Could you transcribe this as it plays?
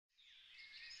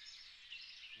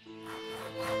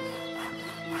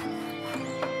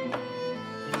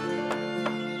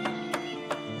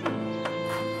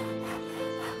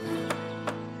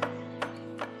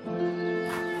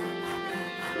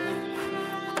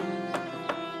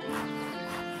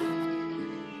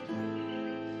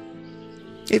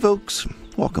Hey folks,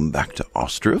 welcome back to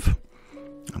Ostriv.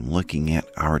 I'm looking at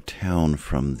our town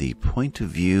from the point of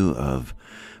view of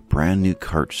brand new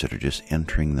carts that are just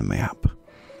entering the map.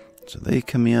 So they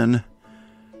come in,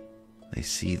 they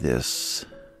see this,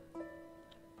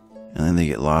 and then they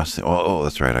get lost. Oh,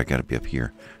 that's right, I gotta be up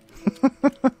here.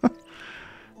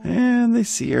 And they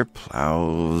see our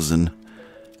plows and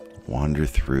wander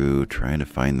through trying to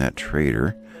find that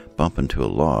trader, bump into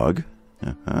a log.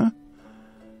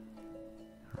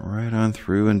 Right on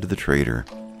through into the trader.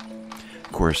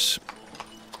 Of course,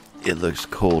 it looks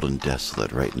cold and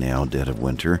desolate right now, dead of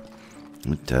winter.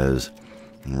 It does.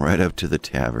 Right up to the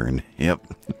tavern. Yep.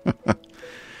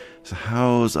 So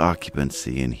how's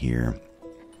occupancy in here?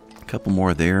 A couple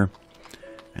more there.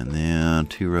 And then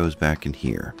 2 rows back in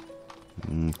here.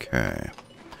 Okay.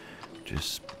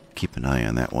 Just keep an eye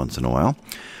on that once in a while.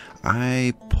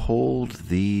 I pulled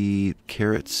the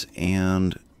carrots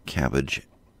and cabbage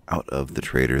out of the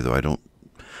trader, though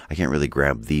I can't really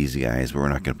grab these guys, but we're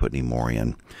not going to put any more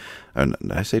in.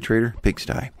 Did I say trader?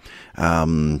 Pigsty.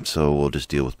 So we'll just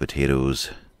deal with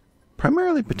potatoes,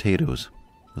 primarily potatoes,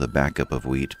 with a backup of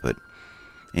wheat,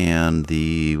 and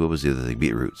what was the other thing?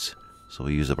 Beetroots. So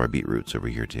we'll use up our beetroots over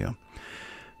here too.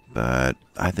 But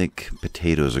I think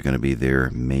potatoes are going to be their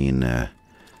main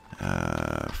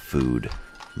food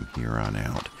from here on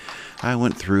out. I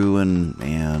went through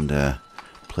and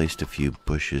placed a few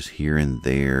bushes here and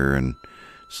there, and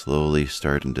slowly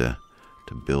starting to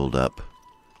build up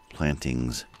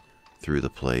plantings through the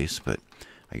place, but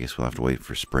I guess we'll have to wait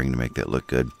for spring to make that look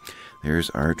good. There's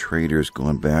our traders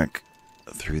going back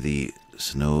through the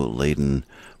snow-laden,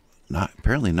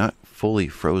 apparently not fully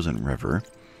frozen river,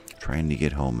 trying to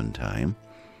get home in time.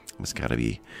 It's got to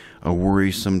be a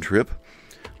worrisome trip.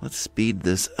 Let's speed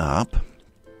this up.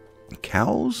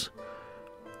 Cows,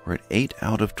 we're at 8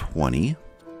 out of 20.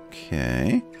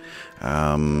 Okay.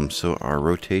 So our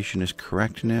rotation is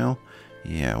correct now.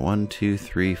 Yeah, 1, 2,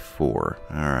 3, 4.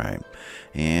 Alright.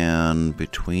 And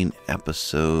between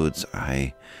episodes,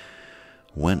 I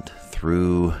went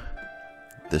through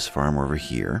this farm over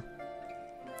here.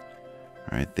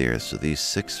 Right there. So these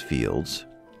 6 fields.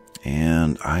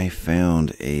 And I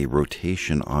found a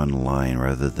rotation online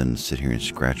rather than sit here and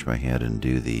scratch my head and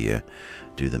do the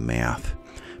math.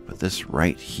 But this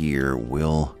right here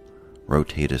will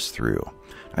rotate us through.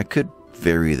 I could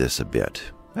vary this a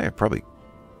bit. I probably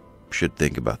should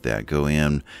think about that. Go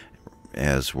in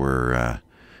as we're,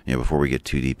 before we get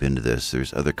too deep into this,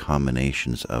 there's other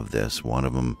combinations of this. One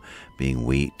of them being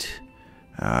wheat.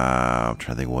 I'm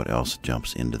trying to think what else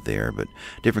jumps into there, but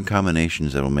different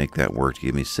combinations that will make that work to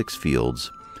give me 6 fields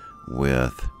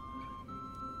with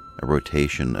a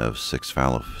rotation of 6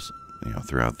 fallows,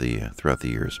 throughout the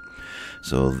years.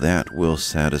 So that will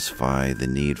satisfy the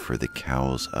need for the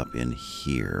cows up in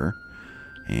here,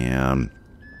 and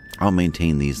I'll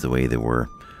maintain these the way they were,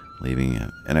 leaving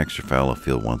an extra fallow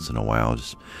field once in a while,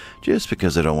 just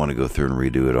because I don't want to go through and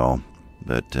redo it all.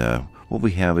 But what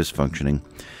we have is functioning.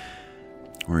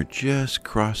 We're just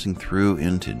crossing through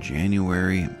into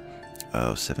January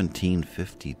of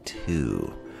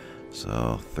 1752.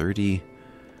 So 30,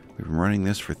 we've been running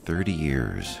this for 30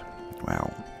 years.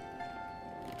 Wow.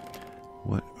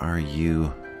 What are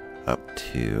you up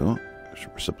to?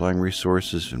 We're supplying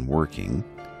resources and working,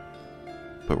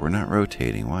 but we're not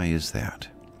rotating. Why is that?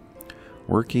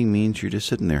 Working means you're just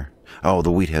sitting there. Oh,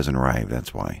 the wheat hasn't arrived,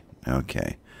 that's why.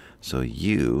 Okay. So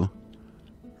you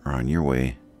are on your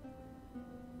way.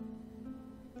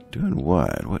 Doing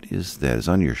what? What is that? It's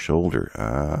on your shoulder.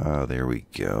 Ah, there we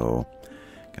go.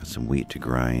 Got some wheat to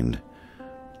grind.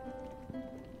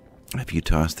 If you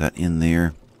toss that in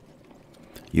there,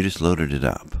 you just loaded it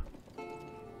up.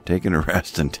 Taking a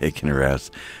rest and taking a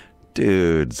rest.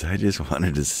 Dudes, I just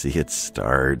wanted to see it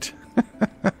start.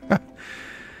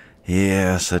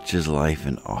 Yeah, such is life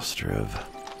in Ostriv.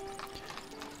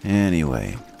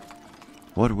 Anyway,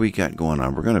 what do we got going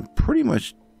on? We're going to pretty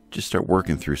much just start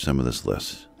working through some of this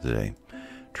list today.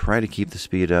 Try to keep the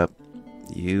speed up.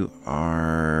 You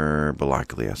are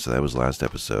Balakalia, so that was last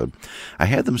episode. I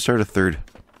had them start a 3rd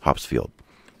hops field.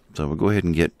 So we'll go ahead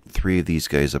and get 3 of these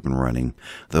guys up and running.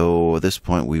 Though at this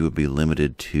point we would be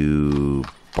limited to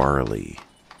barley.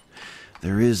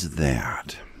 There is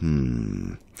that.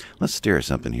 Let's stare at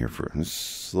something here for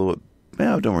slow it.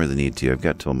 Well, don't really need to. I've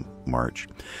got till March.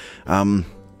 Let's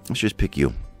just pick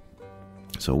you.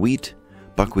 So wheat,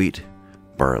 buckwheat,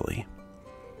 barley.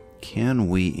 Can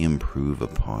we improve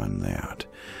upon that?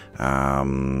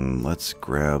 Let's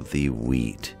grab the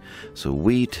wheat. So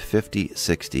wheat, 50,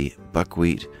 60.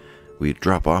 Buckwheat, we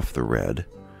drop off the red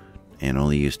and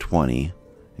only use 20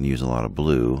 and use a lot of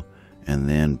blue. And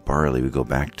then barley, we go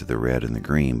back to the red and the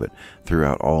green. But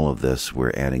throughout all of this,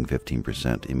 we're adding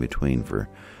 15% in between for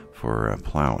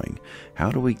plowing.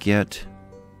 How do we get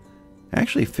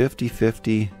actually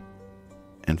 50-50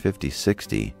 and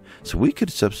 50-60? So we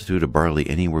could substitute a barley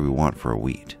anywhere we want for a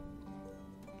wheat.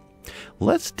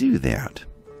 Let's do that.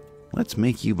 Let's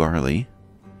make you barley.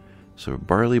 So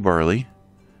barley,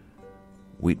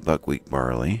 wheat, buckwheat,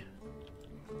 barley.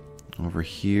 Over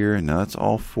here, now that's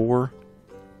all 4.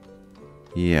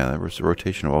 Yeah, that was a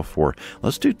rotation of all 4.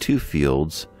 Let's do 2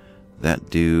 fields that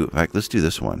do... In fact, let's do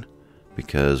this one,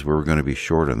 because we're going to be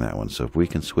short on that one. So if we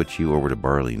can switch you over to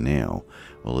barley now,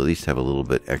 we'll at least have a little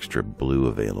bit extra blue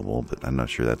available, but I'm not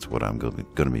sure that's what I'm going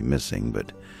to be missing.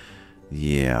 But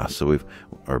yeah, so we've...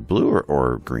 Or blue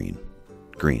or green?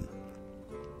 Green.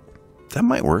 That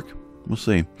might work. We'll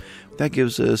see. That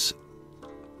gives us...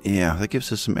 Yeah, that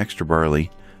gives us some extra barley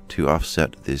to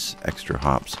offset this extra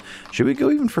hops. Should we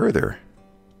go even further?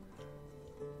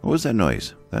 What was that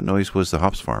noise? That noise was the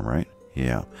hops farm, right?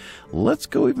 Yeah. Let's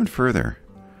go even further.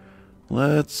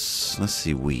 Let's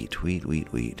see.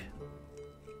 Wheat.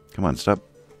 Come on, stop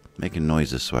making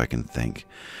noises so I can think.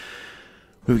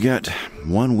 We've got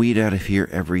 1 wheat out of here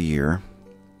every year.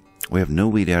 We have no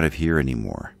wheat out of here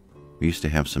anymore. We used to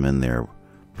have some in there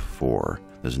before.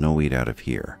 There's no wheat out of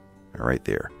here. Right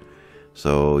there.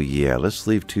 So, yeah, let's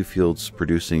leave 2 fields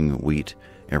producing wheat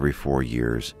every 4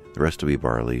 years. The rest will be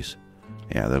barleys.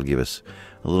 Yeah, that'll give us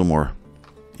a little more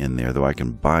in there, though I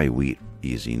can buy wheat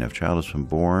easy enough. Child has been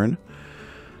born.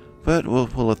 But we'll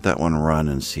let that one run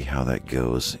and see how that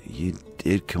goes. You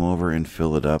did come over and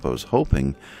fill it up. I was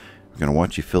hoping we're going to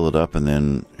watch you fill it up and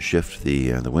then shift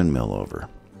the windmill over.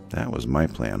 That was my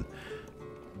plan.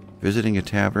 Visiting a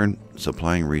tavern,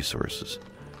 supplying resources.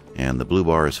 And the blue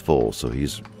bar is full, so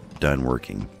he's done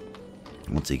working.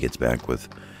 Once he gets back with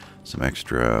some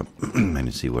extra, I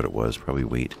didn't see what it was, probably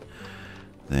wheat,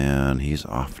 then he's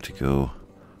off to go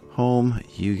home.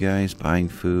 You guys buying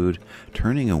food,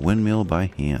 turning a windmill by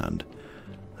hand.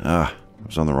 I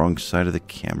was on the wrong side of the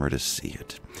camera to see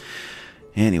it.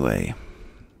 Anyway,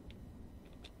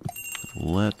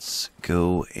 let's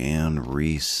go and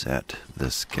reset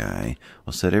this guy.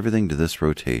 We'll set everything to this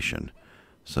rotation.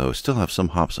 So still have some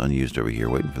hops unused over here,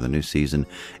 waiting for the new season,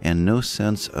 and no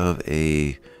sense of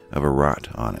a rot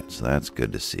on it. So that's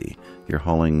good to see. You're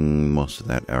hauling most of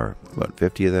that, or what,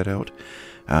 50 of that out?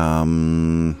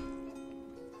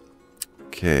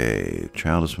 Okay,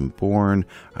 child has been born.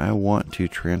 I want to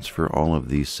transfer all of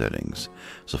these settings.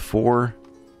 So 4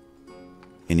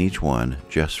 in each one,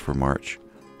 just for March,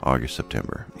 August,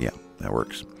 September. Yeah, that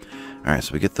works. Alright,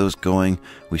 so we get those going.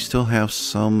 We still have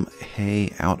some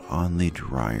hay out on the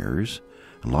dryers.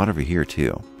 A lot over here,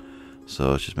 too.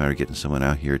 So it's just a matter of getting someone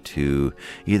out here to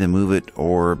either move it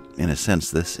or, in a sense,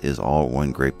 this is all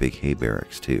one great big hay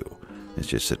barracks, too. It's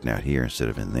just sitting out here instead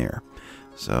of in there.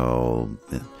 So,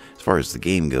 as far as the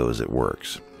game goes, it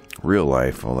works. Real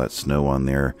life, all that snow on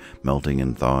there melting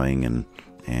and thawing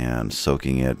and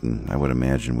soaking it, and I would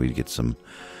imagine we'd get some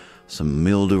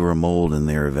mildew or mold in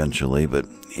there eventually, but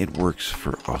it works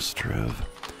for Ostriv.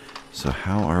 So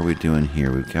how are we doing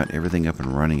here? We've got everything up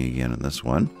and running again in this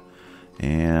one.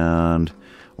 And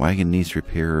wagon needs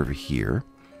repair over here.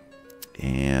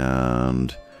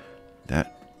 And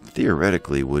that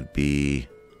theoretically would be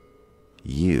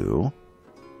you.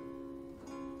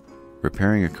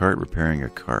 Repairing a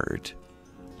cart.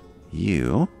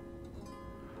 You.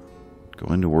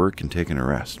 Going to work and taking a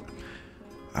rest.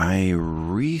 I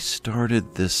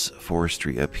restarted this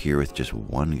forestry up here with just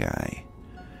one guy.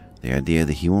 The idea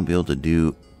that he won't be able to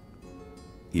do...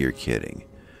 You're kidding.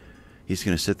 He's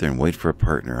going to sit there and wait for a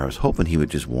partner. I was hoping he would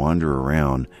just wander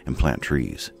around and plant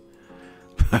trees.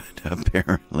 But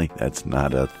apparently that's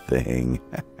not a thing.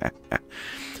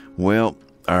 Well,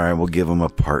 alright, we'll give him a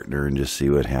partner and just see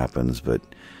what happens. But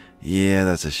yeah,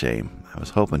 that's a shame. I was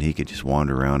hoping he could just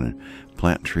wander around and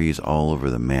plant trees all over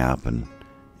the map and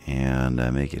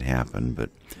make it happen. But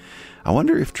I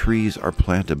wonder if trees are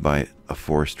planted by a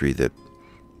forestry that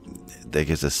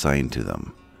gets assigned to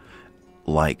them,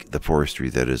 like the forestry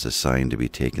that is assigned to be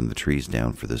taking the trees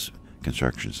down for this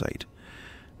construction site.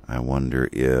 I wonder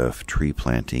if tree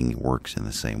planting works in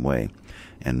the same way,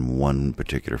 and one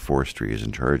particular forestry is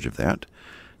in charge of that,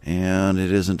 and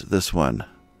it isn't this one.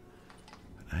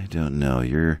 I don't know.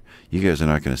 You guys are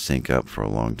not going to sync up for a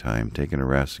long time, taking a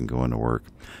rest and going to work.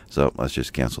 So let's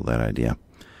just cancel that idea.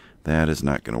 That is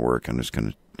not going to work. I'm just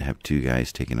going to have 2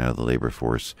 guys taken out of the labor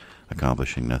force,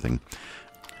 accomplishing nothing.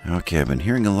 Okay, I've been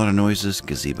hearing a lot of noises,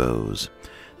 gazebos.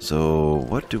 So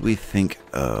what do we think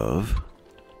of?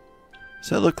 Does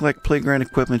that look like playground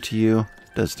equipment to you?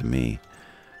 It does to me.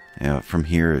 From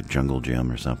here, a jungle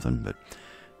gym or something, but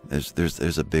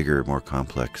there's a bigger, more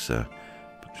complex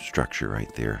structure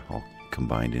right there, all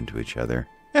combined into each other.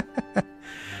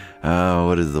 Oh,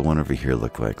 what does the one over here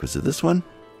look like? Was it this one?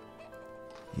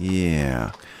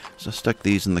 Yeah. So I stuck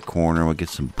these in the corner. We'll get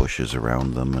some bushes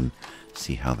around them and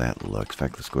see how that looks. In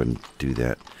fact, let's go ahead and do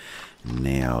that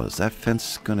now. Is that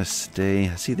fence going to stay?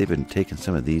 I see they've been taking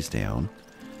some of these down.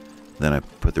 Then I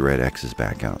put the red X's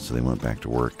back out, so they went back to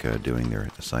work doing their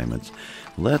assignments.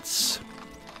 Let's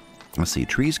see.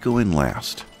 Trees go in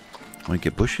last. I want to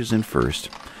get bushes in first.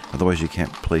 Otherwise, you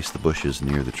can't place the bushes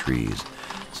near the trees.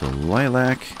 So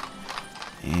lilac,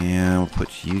 and we'll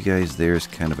put you guys there as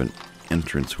kind of an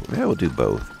entrance. Yeah, we'll do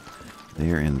both.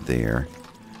 There and there.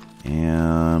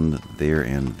 And there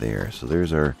and there. So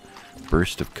there's our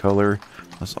burst of color.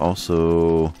 Let's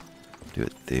also do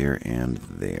it there and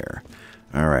there.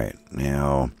 Alright,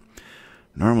 now,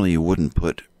 normally you wouldn't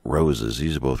put roses,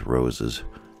 these are both roses,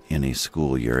 in a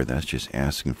schoolyard. That's just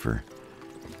asking for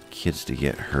kids to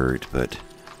get hurt, but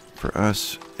for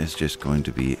us, it's just going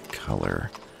to be color.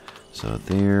 So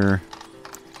there,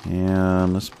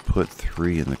 and let's put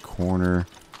 3 in the corner,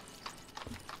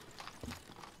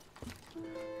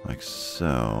 like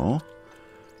so.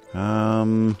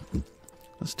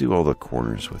 Let's do all the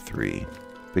corners with 3.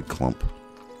 Big clump.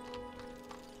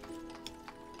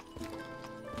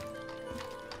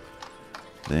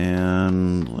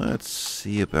 Then let's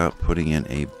see about putting in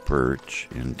a birch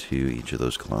into each of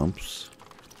those clumps.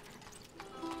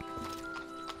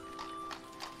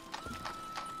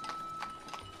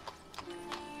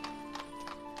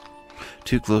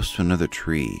 Too close to another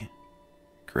tree.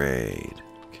 Great.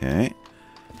 Okay.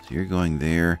 So you're going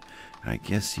there. I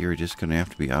guess you're just going to have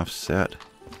to be offset.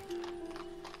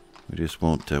 We just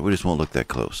won't look that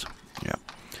close. Yeah.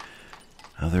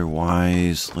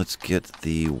 Otherwise, let's get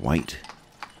the white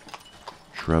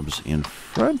shrubs in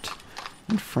front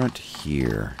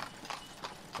here.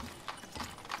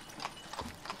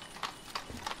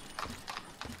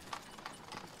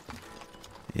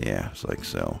 Yeah, it's like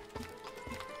so.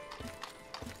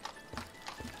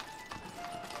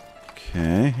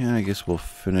 Okay, and I guess we'll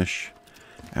finish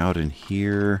out in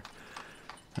here.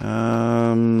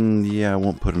 Yeah, I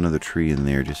won't put another tree in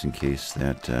there just in case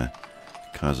that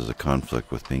causes a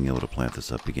conflict with being able to plant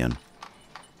this up again.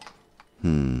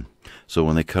 So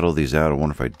when they cut all these out, I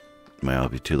wonder if well, it'll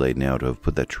be too late now to have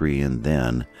put that tree in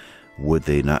then. Would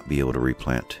they not be able to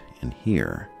replant in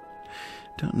here?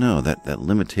 Don't know. That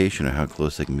limitation of how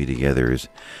close they can be together is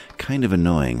kind of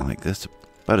annoying. Like, that's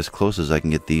about as close as I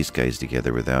can get these guys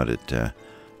together without it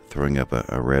throwing up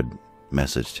a red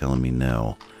message telling me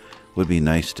no. Would be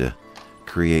nice to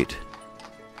create...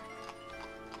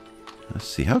 Let's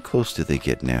see, how close do they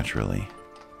get naturally?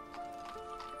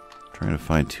 Trying to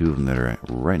find 2 of them that are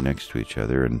right next to each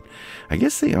other, and I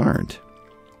guess they aren't.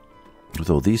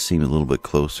 Although these seem a little bit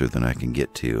closer than I can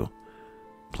get to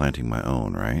planting my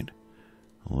own, right?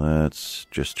 Let's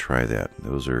just try that.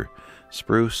 Those are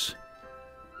spruce.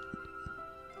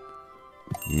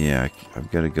 Yeah,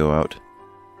 I've got to go out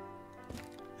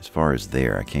as far as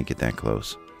there. I can't get that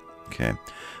close. Okay.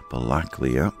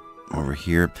 Balaklia over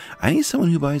here. I need someone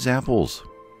who buys apples.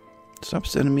 Stop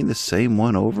sending me the same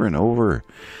one over and over.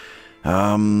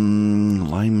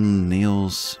 Lime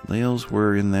nails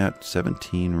were in that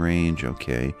 17 range.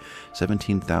 Okay.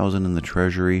 17,000 in the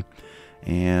treasury.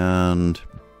 And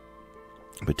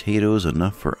potatoes,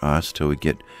 enough for us till we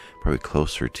get probably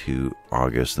closer to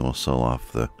August. Then we'll sell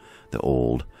off the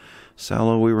old.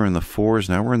 Sallow, we were in the 4s.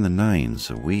 Now we're in the 9s.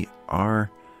 So we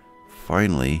are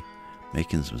finally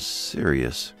making some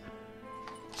serious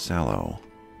sallow.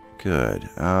 Good.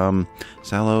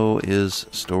 Sallow is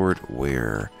stored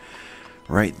where?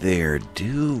 Right there.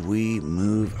 Do we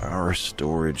move our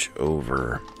storage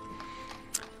over?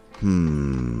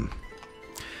 I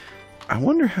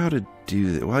wonder how to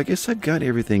do that. Well, I guess I've got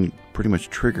everything pretty much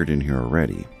triggered in here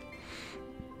already.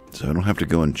 So I don't have to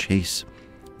go and chase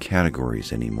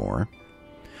categories anymore.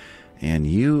 And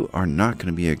you are not going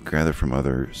to be a gather from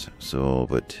others. So,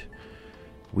 but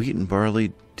wheat and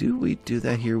barley, do we do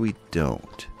that here? We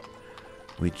don't.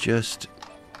 We just,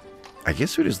 I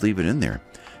guess we just leave it in there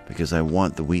because I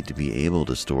want the wheat to be able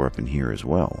to store up in here as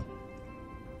well.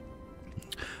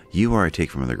 You are I take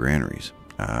from other granaries.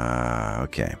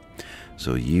 Okay.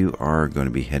 So you are going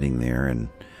to be heading there, and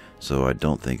so I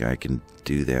don't think I can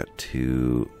do that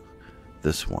to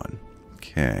this one.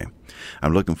 Okay.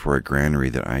 I'm looking for a granary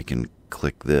that I can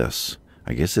click this.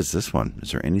 I guess it's this one.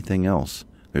 Is there anything else?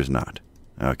 There's not.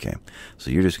 Okay.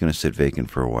 So you're just going to sit vacant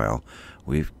for a while.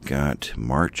 We've got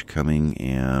March coming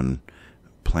and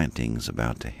planting's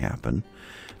about to happen.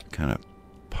 Kind of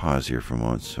pause here for a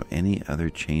moment. So any other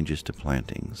changes to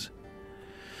plantings?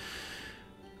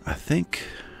 I think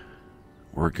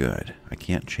we're good. I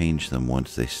can't change them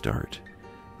once they start.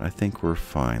 I think we're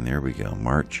fine. There we go.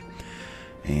 March.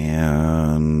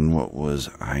 And what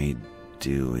was I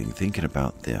doing? Thinking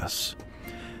about this.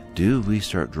 Do we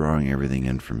start drawing everything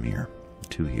in from here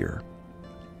to here?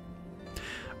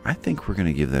 I think we're going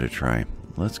to give that a try.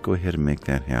 Let's go ahead and make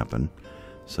that happen.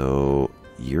 So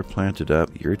you're planted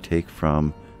up, your take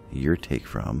from, your take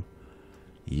from.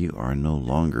 You are no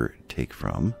longer take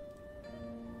from.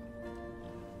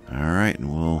 Alright, and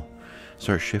we'll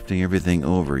start shifting everything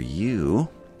over. You.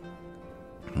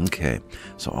 Okay,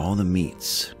 so all the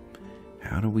meats.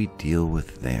 How do we deal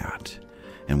with that?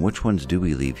 And which ones do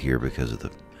we leave here because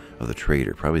of the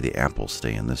trader? Probably the apples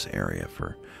stay in this area.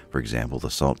 For example, the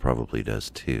salt probably does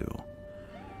too.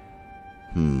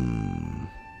 I'll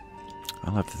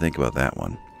have to think about that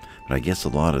one. But I guess a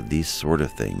lot of these sort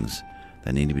of things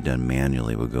that need to be done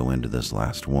manually will go into this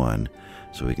last one.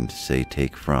 So we can say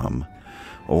take from.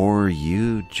 Or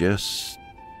you just...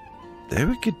 There,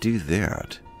 we could do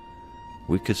that.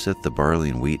 We could set the barley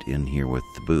and wheat in here with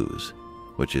the booze,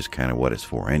 which is kind of what it's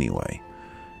for anyway.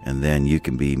 And then you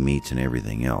can be meats and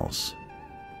everything else.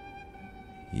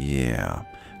 Yeah.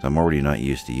 So I'm already not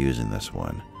used to using this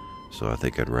one. So I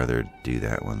think I'd rather do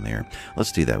that one there.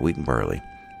 Let's do that. Wheat and barley.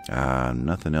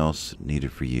 Nothing else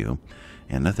needed for you.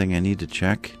 And nothing I need to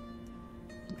check.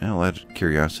 Well, out of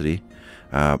curiosity.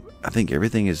 I think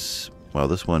everything is... Well,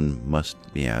 this one must...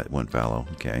 Yeah, it went fallow.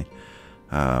 Okay.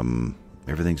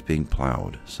 Everything's being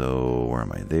plowed. So, where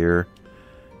am I? There.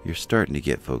 You're starting to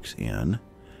get folks in.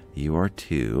 You are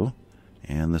too.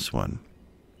 And this one.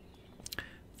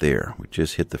 There. We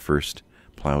just hit the first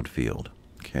plowed field.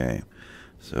 Okay.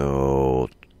 So,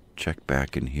 check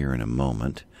back in here in a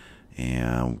moment.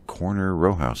 And corner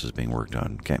row house is being worked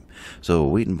on. Okay. So,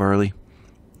 wheat and barley.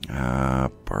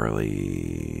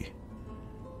 Barley.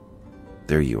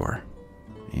 There you are.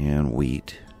 And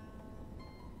wheat.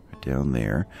 Right down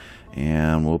there.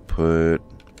 And we'll put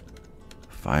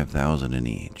 5,000 in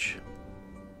each.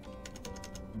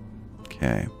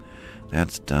 Okay.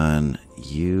 That's done.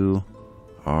 You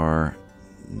are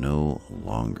no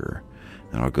longer.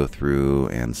 And I'll go through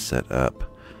and set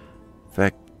up. In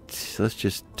fact, let's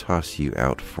just toss you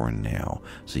out for now.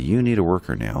 So you need a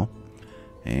worker now.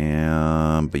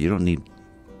 But you don't need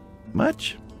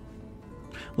much.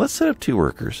 Let's set up 2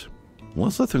 workers.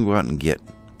 Let's let them go out and get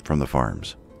from the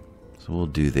farms. So we'll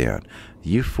do that.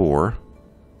 You 4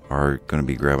 are going to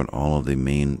be grabbing all of the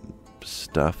main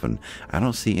stuff. And I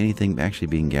don't see anything actually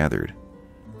being gathered.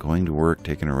 Going to work,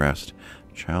 taking a rest.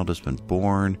 Child has been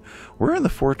born. We're in the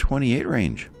 428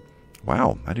 range.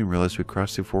 Wow, I didn't realize we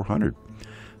crossed through 400.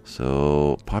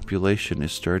 So population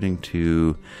is starting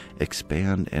to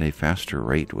expand at a faster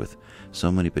rate with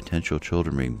so many potential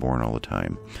children being born all the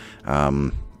time.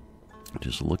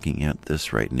 Just looking at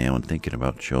this right now and thinking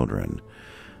about children.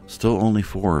 Still only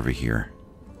 4 over here.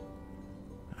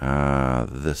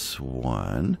 This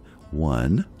one.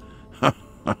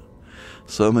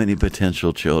 So many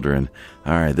potential children.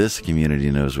 Alright, this community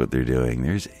knows what they're doing.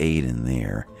 There's 8 in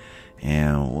there.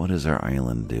 And what is our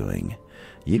island doing?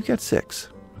 You've got 6.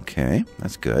 Okay,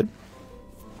 that's good.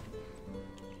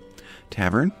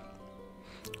 Tavern.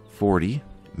 40.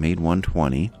 Made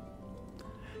 120.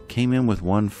 Came in with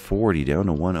 140 down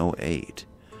to 108.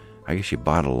 I guess you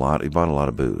bought a lot. You bought a lot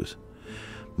of booze.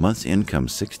 Month's income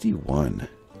 61.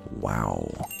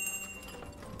 Wow.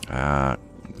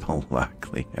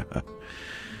 Luckily.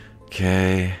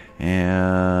 Okay,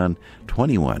 and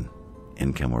 21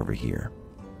 income over here.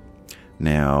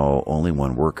 Now, only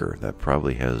 1 worker. That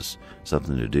probably has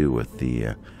something to do with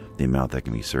the amount that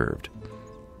can be served.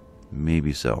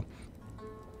 Maybe so.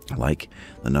 Like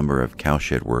the number of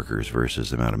cowshed workers versus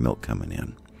the amount of milk coming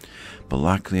in. But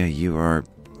luckily, you are,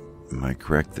 am I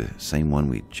correct, the same one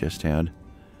we just had?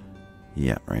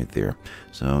 Yeah, right there.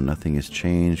 So nothing has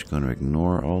changed. Going to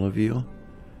ignore all of you?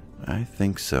 I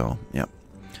think so. Yep.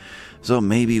 So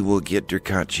maybe we'll get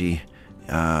Durkachi.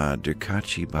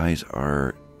 Durkachi buys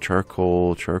our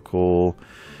charcoal. Charcoal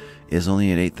is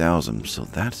only at 8,000, so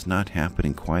that's not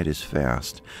happening quite as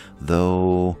fast.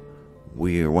 Though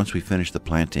once we finish the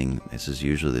planting, this is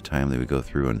usually the time that we go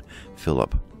through and fill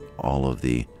up all of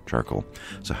the charcoal.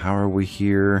 So how are we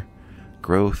here?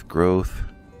 Growth, growth,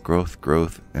 growth,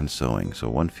 growth, and sowing. So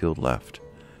 1 field left.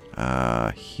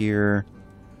 Here,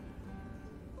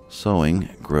 sowing,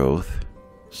 growth,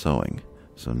 sowing.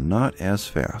 So not as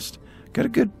fast. Got a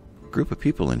good group of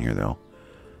people in here though.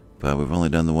 But we've only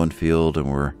done the 1 field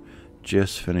and we're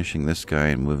just finishing this guy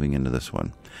and moving into this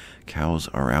one. Cows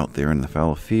are out there in the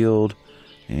fallow field.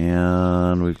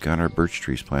 And we've got our birch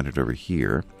trees planted over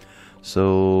here.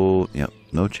 So, yep,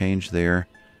 no change there.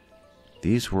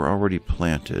 These were already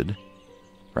planted,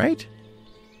 right?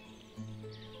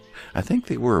 I think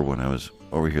they were when I was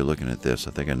over here looking at this.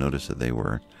 I think I noticed that they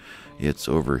were. It's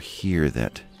over here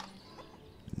that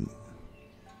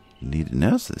needed.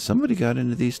 Now somebody got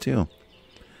into these too.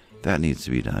 That needs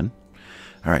to be done.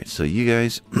 All right, so you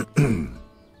guys,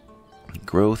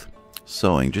 growth,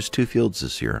 sowing, just 2 fields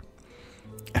this year.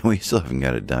 And we still haven't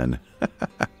got it done.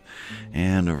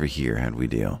 And over here, how'd we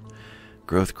do?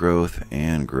 Growth, growth,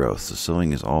 and growth. So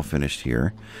sowing is all finished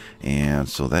here. And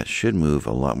so that should move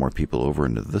a lot more people over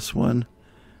into this one.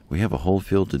 We have a whole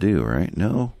field to do, right?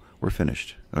 No, we're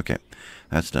finished. Okay,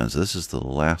 that's done. So this is the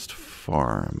last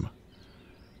farm.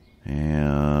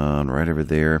 And right over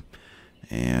there.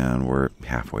 And we're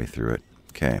halfway through it.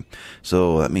 Okay,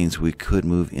 so that means we could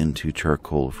move into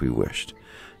charcoal if we wished.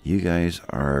 You guys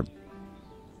are...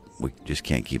 we just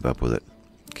can't keep up with it.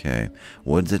 Okay,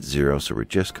 wood's at 0, so we're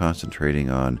just concentrating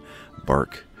on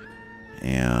bark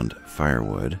and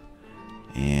firewood.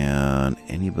 And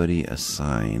anybody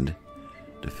assigned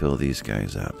to fill these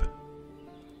guys up?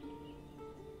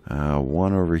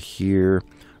 One over here.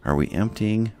 Are we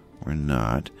emptying? We're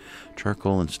not.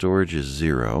 Charcoal and storage is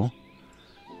 0.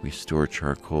 We store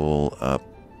charcoal up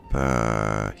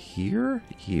here.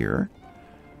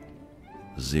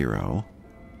 0.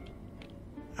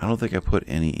 I don't think I put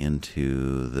any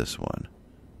into this one.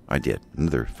 I did.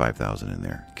 Another 5,000 in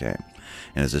there. Okay.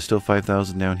 And is it still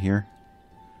 5,000 down here?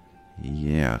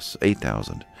 Yes,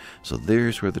 8,000. So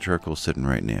there's where the charcoal's sitting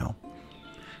right now.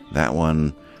 That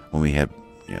one, when we had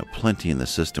plenty in the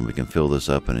system, we can fill this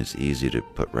up and it's easy to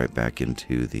put right back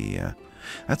into the...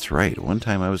 That's right. One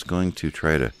time I was going to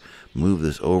try to move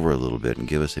this over a little bit and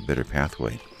give us a better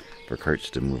pathway for carts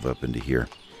to move up into here.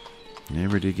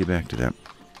 Never did get back to that.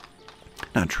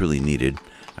 Not truly needed.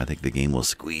 I think the game will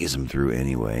squeeze them through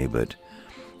anyway, but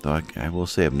though I will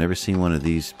say I've never seen one of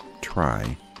these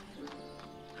try.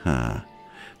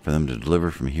 For them to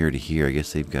deliver from here to here, I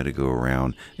guess they've got to go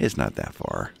around. It's not that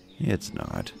far. It's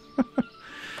not.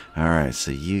 Alright,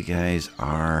 so you guys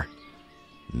are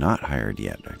not hired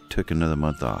yet. I took another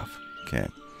month off. Okay.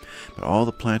 But all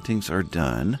the plantings are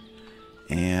done.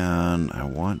 And I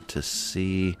want to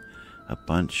see a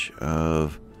bunch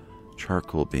of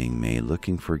charcoal being made.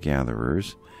 Looking for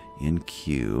gatherers in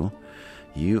queue.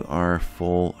 You are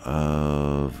full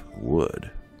of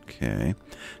wood. Okay.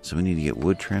 So we need to get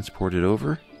wood transported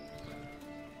over.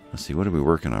 Let's see, what are we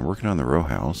working on? Working on the row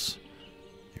house.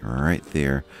 Right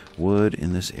there. Wood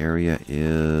in this area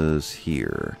is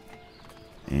here.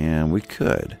 And we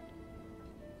could.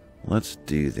 Let's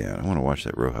do that. I want to watch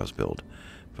that row house build.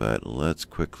 But let's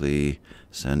quickly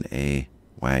send a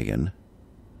wagon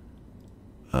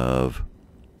of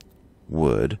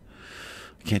wood.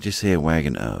 I can't just say a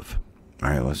wagon of.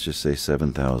 Alright, let's just say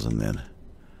 7,000 then.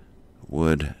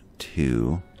 Wood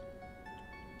to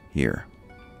here.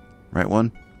 Right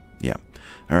one? Yeah.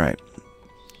 Alright.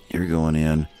 You're going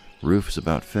in. Roof is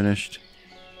about finished.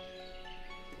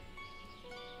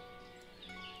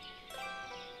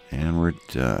 And we're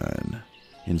done.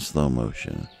 In slow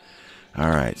motion.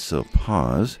 Alright, so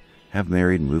pause. Have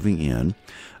married moving in.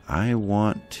 I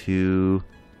want to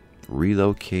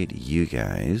relocate you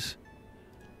guys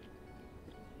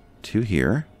to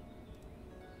here.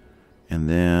 And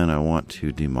then I want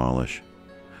to demolish.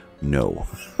 No.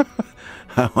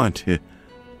 I want to...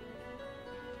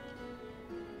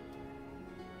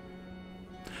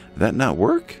 That not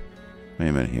work? Wait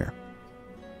a minute here.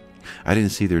 I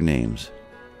didn't see their names.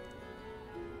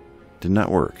 Did not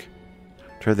work.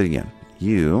 Try that again.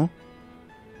 You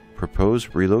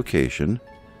propose relocation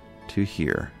to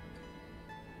here.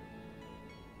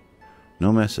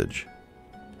 No message.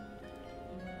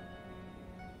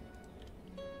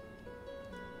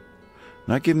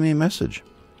 Not giving me a message.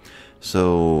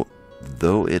 So,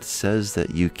 though it says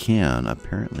that you can,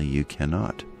 apparently you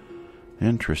cannot.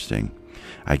 Interesting.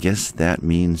 I guess that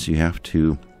means you have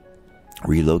to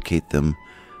relocate them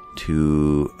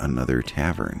to another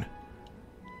tavern.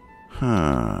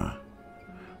 Huh.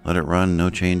 Let it run, no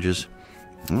changes.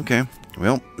 Okay,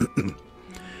 well,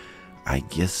 I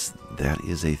guess that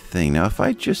is a thing. Now, if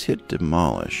I just hit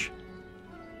demolish,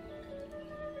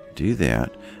 do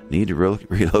that. Need to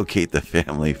relocate the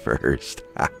family first.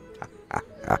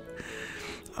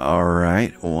 All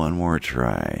right, one more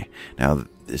try. Now,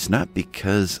 it's not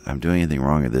because I'm doing anything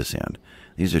wrong at this end.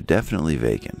 These are definitely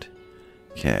vacant.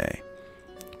 Okay.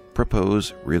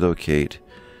 Propose, relocate.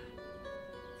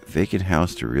 Vacant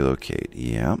house to relocate.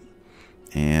 Yeah.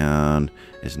 And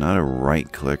it's not a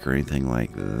right click or anything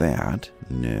like that.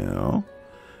 No.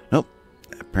 Nope.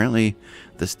 apparently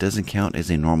this doesn't count as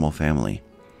a normal family.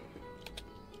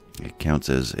 It counts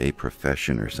as a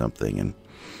profession or something. And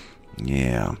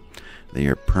yeah, they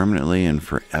are permanently and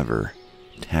forever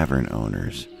tavern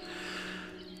owners.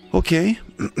 Okay.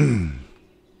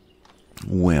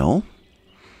 Well,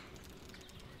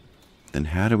 then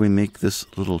how do we make this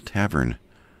little tavern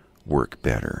work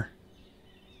better?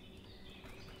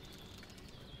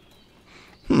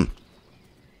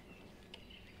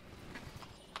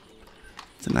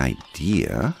 It's an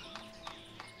idea.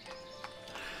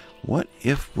 What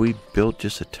if we built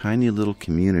just a tiny little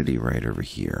community right over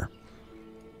here?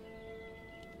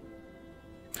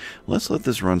 Let's let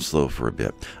this run slow for a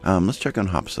bit. Let's check on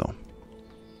hops though.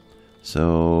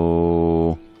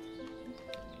 So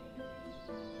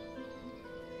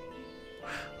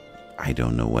I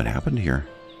don't know what happened here.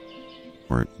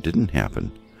 Or it didn't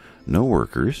happen. No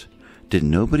workers. Did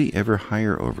nobody ever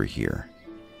hire over here?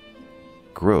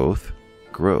 Growth.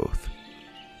 Growth.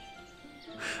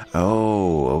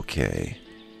 Oh, okay.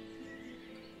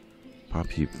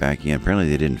 Pop you back in. Apparently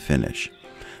they didn't finish.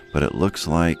 But it looks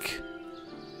like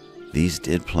these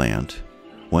did plant.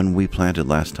 When we planted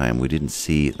last time, we didn't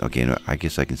see... Okay, no, I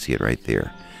guess I can see it right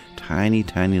there. Tiny,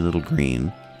 tiny little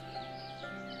green.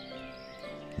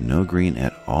 No green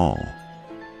at all.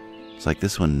 It's like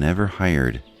this one never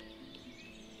hired.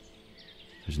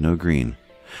 There's no green.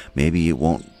 Maybe it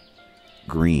won't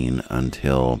green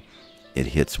until it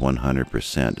hits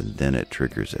 100% and then it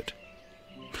triggers it.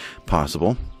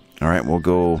 Possible. Alright, we'll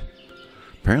go...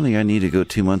 Apparently I need to go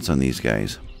 2 months on these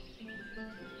guys.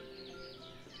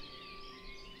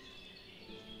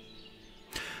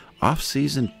 Off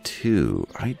season 2.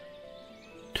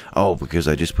 Oh, because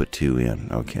I just put 2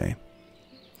 in. Okay.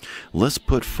 Let's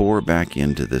put 4 back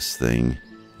into this thing.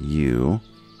 You.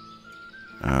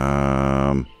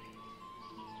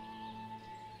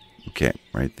 Okay,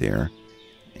 right there.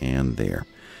 And there.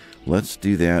 Let's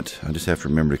do that. I just have to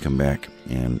remember to come back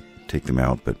and take them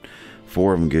out. But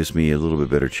 4 of them gives me a little bit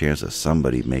better chance of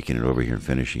somebody making it over here and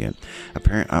finishing it.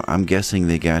 Apparently, I'm guessing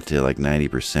they got to like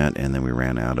 90% and then we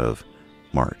ran out of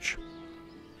March.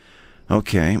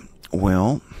 Okay,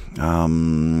 well,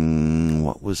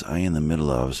 what was I in the middle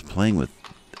of? I was playing with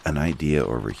an idea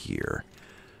over here.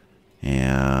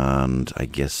 And I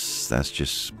guess that's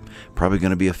just probably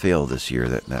going to be a fail this year,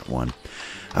 that one.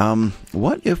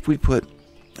 What if we put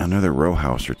another row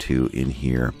house or 2 in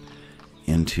here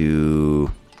into...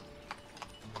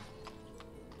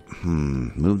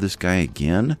 move this guy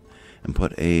again and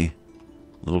put a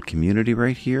little community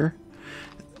right here?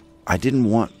 I didn't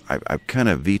want... I kind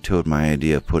of vetoed my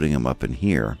idea of putting them up in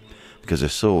here because they're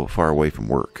so far away from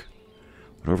work.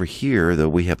 But over here, though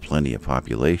we have plenty of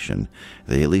population,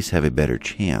 they at least have a better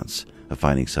chance of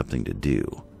finding something to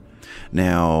do.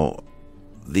 Now,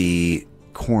 the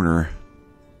corner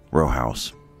row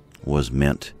house was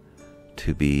meant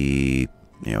to be,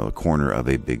 you know, the corner of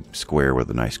a big square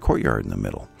with a nice courtyard in the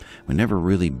middle. We never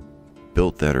really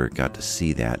built that or got to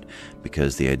see that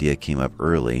because the idea came up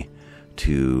early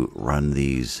to run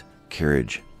these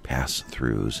carriage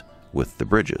pass-throughs with the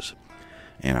bridges.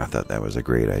 And I thought that was a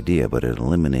great idea, but it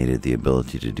eliminated the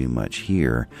ability to do much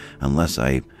here unless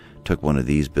I took one of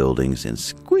these buildings and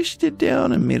squished it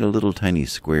down and made a little tiny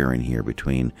square in here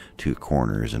between 2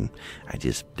 corners, and I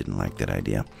just didn't like that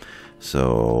idea.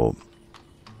 So,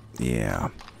 yeah.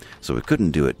 So we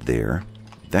couldn't do it there.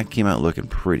 That came out looking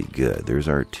pretty good. There's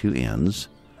our 2 ends,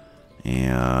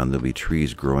 and there'll be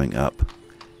trees growing up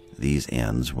these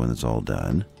ends when it's all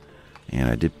done. And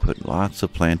I did put lots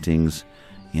of plantings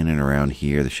in and around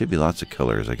here. There should be lots of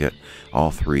colors. I got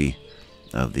all 3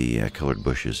 of the colored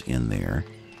bushes in there.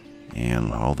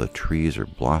 And all the trees are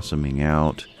blossoming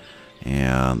out.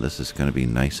 And this is going to be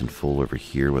nice and full over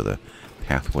here with a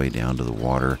pathway down to the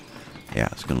water. Yeah,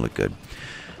 it's going to look good.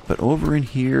 But over in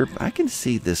here, I can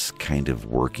see this kind of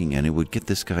working, and it would get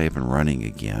this guy up and running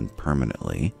again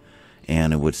permanently.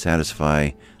 And it would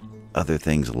satisfy other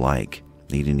things like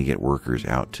needing to get workers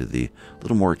out to the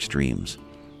little more extremes.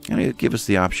 And it would give us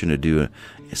the option to do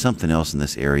something else in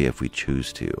this area if we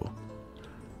choose to.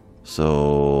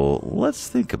 So let's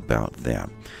think about that.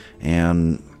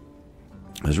 And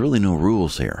there's really no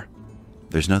rules here.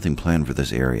 There's nothing planned for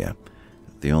this area.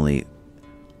 The only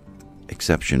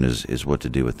exception is what to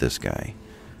do with this guy.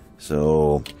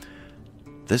 So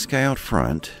this guy out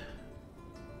front,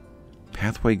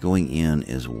 pathway going in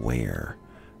is where?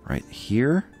 Right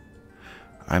here?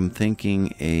 I'm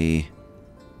thinking a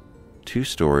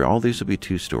 2-story. All these will be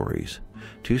 2 stories.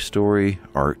 2-story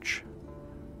arch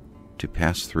to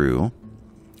pass through.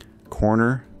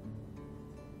 Corner.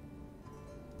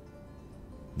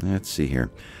 Let's see here.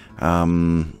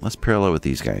 Let's parallel with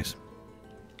these guys.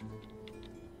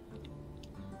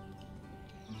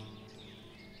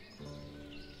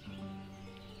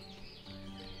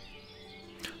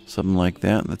 Something like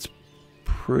that. That's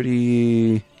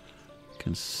pretty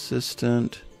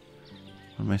consistent.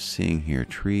 What am I seeing here?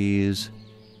 Trees.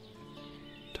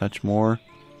 Touch more.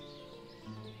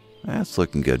 That's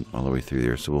looking good all the way through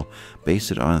there. So we'll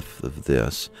base it off of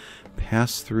this.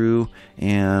 Pass through,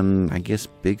 and I guess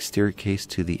big staircase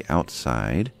to the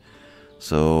outside.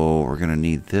 So we're going to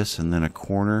need this, and then a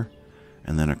corner,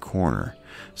 and then a corner.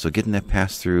 So getting that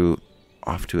pass through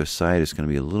off to a side is going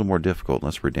to be a little more difficult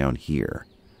unless we're down here.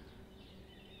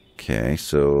 Okay,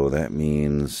 so that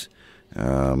means it's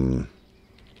on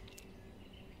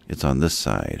this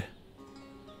side.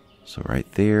 So right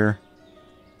there.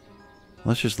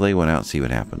 Let's just lay one out and see what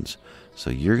happens.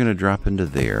 So you're going to drop into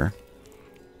there.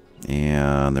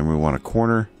 And then we want a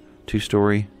corner,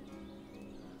 2-story.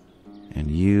 And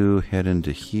you head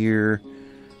into here.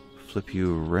 Flip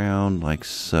you around like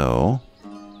so.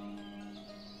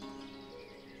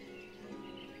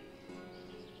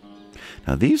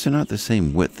 Now these are not the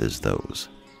same width as those.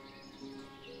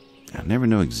 I never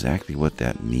know exactly what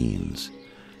that means.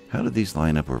 How do these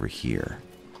line up over here?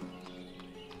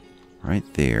 Right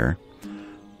there.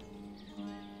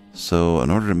 So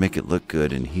in order to make it look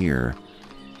good in here,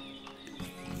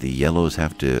 the yellows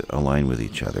have to align with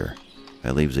each other.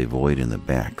 That leaves a void in the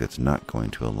back that's not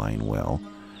going to align well.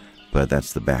 But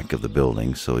that's the back of the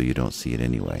building, so you don't see it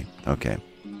anyway. Okay.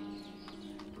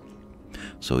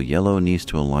 So yellow needs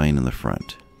to align in the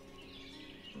front.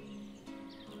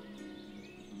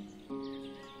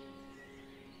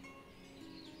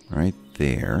 Right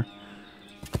there.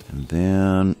 And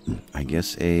then I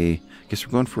guess we're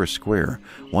going for a square.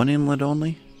 One inlet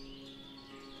only?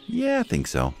 Yeah, I think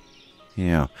so.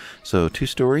 Yeah. So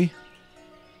 2-story.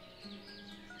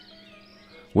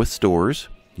 With stores.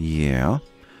 Yeah.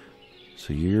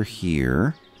 So you're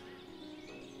here.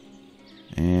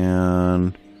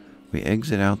 And we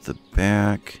exit out the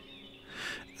back.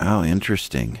 Oh,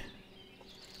 interesting.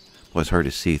 Well, it's hard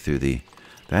to see through the...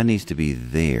 That needs to be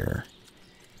there.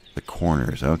 The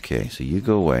corners. Okay, so you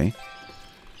go away.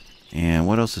 And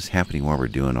what else is happening while we're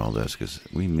doing all this? Because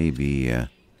we may be a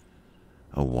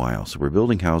while. So we're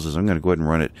building houses. I'm going to go ahead and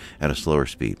run it at a slower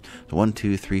speed. So 1,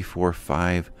 2, 3, 4,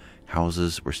 5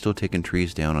 houses. We're still taking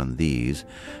trees down on these.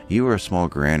 You are a small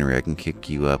granary. I can kick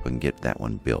you up and get that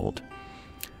one built.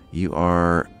 You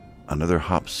are another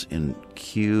hops in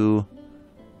queue.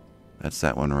 That's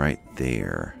that one right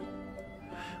there.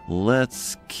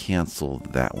 Let's cancel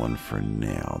that one for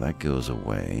now. That goes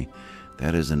away.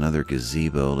 That is another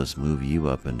gazebo. Let's move you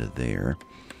up into there.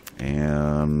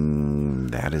 And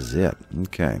that is it.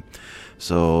 Okay.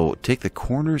 So take the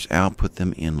corners out, put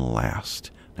them in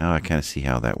last. Now I kind of see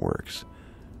how that works.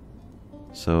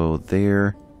 So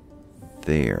there.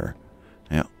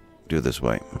 Yeah, do it this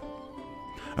way.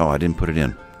 Oh, I didn't put it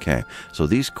in. Okay. So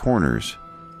these corners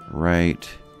right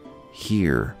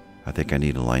here, I think I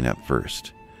need to line up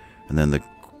first. And then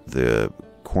the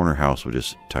corner house will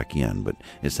just tuck in, but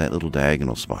it's that little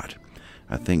diagonal spot.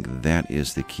 I think that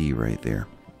is the key right there.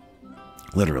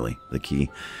 Literally, the key.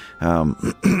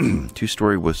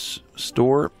 2-story with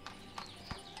store.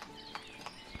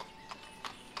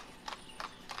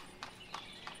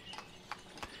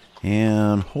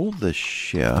 And hold the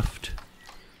shift,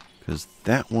 because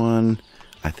that one,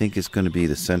 I think, is going to be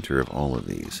the center of all of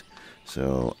these.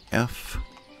 So F,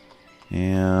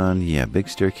 and yeah, big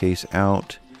staircase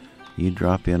out. You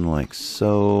drop in like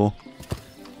so.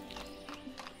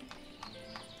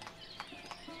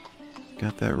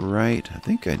 Got that right? I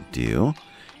think I do.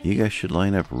 You guys should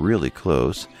line up really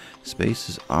close. Space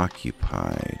is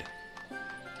occupied.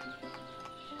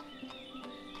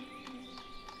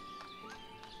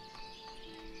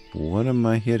 What am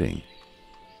I hitting?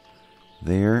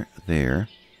 There.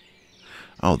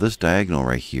 Oh, this diagonal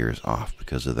right here is off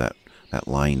because of that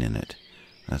line in it.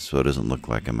 That's so it doesn't look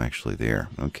like I'm actually there.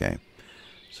 Okay.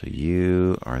 So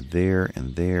you are there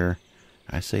and there.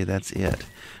 I say that's it.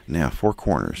 Now, 4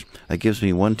 corners. That gives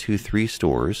me 1, 2, 3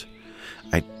 stores.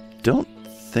 I don't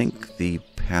think the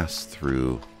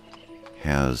pass-through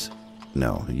has...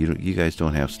 No, you guys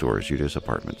don't have stores. You're just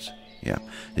apartments. Yeah.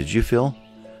 Did you fill?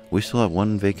 We still have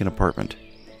 1 vacant apartment.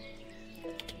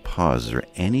 Pause. Is there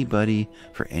anybody,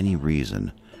 for any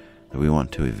reason, that we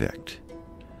want to evict?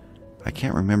 I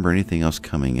can't remember anything else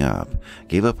coming up.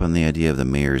 Gave up on the idea of the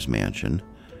mayor's mansion.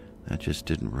 That just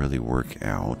didn't really work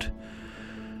out.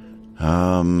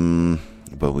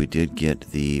 But we did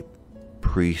get the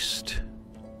priest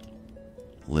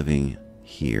living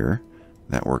here.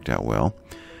 That worked out well.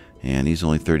 And he's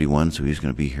only 31, so he's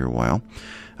going to be here a while.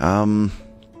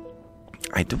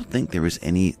 I don't think there was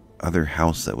any other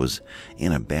house that was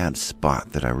in a bad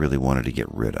spot that I really wanted to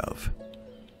get rid of.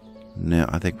 No,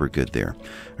 I think we're good there.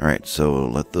 All right, so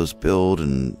let those build,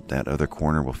 and that other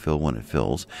corner will fill when it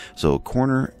fills. So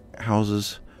corners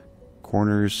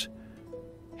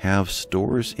have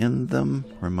stores in them?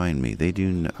 Remind me, they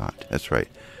do not. That's right.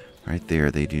 Right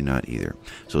there, they do not either.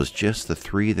 So it's just the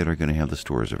 3 that are going to have the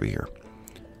stores over here.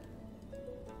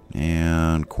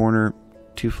 And corner,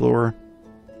 2 floor.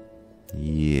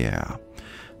 Yeah.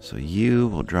 So you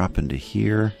will drop into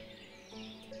here.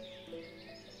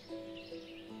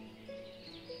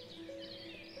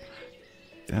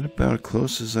 That about as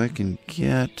close as I can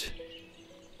get.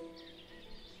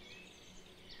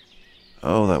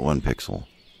 Oh, that 1 pixel.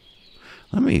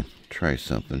 Let me try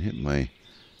something. Hit my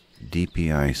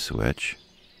DPI switch.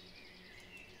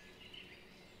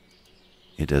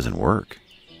 It doesn't work.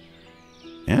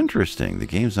 Interesting. The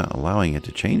game's not allowing it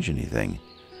to change anything.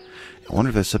 I wonder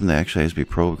if that's something that actually has to be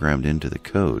programmed into the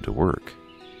code to work.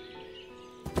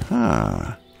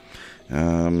 Huh.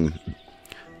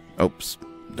 Oops.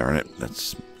 Darn it.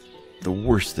 That's the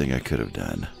worst thing I could have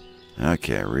done.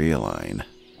 Okay, realign.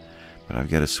 But I've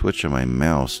got to switch on my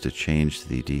mouse to change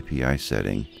the DPI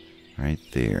setting. Right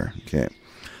there. Okay.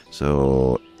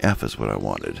 So F is what I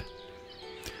wanted.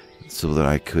 So that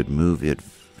I could move it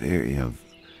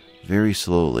very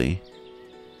slowly.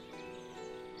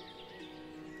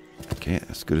 Okay,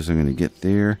 as good as I'm going to get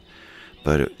there.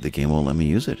 But the game won't let me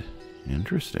use it.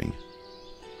 Interesting.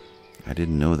 I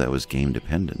didn't know that was game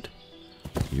dependent.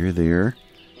 You're there.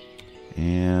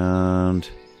 And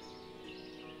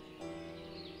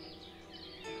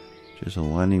just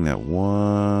aligning that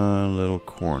one little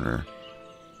corner.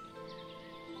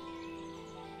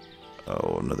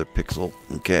 Oh, another pixel.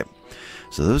 Okay.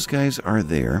 So those guys are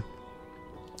there.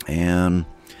 And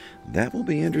that will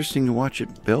be interesting to watch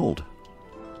it build.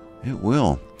 It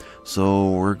will.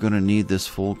 So we're going to need this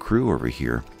full crew over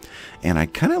here. And I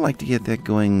kind of like to get that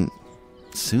going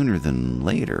sooner than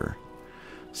later.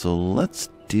 So let's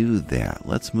do that.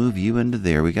 Let's move you into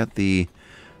there. We got the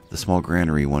small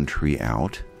granary 1 tree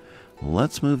out.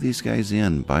 Let's move these guys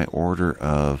in by order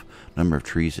of number of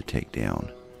trees to take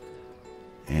down.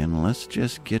 And let's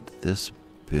just get this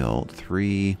built.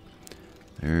 3.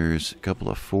 There's a couple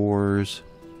of 4s.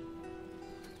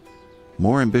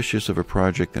 More ambitious of a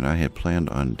project than I had planned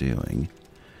on doing.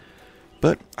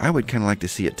 But I would kind of like to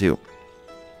see it too.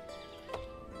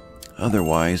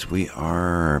 Otherwise, we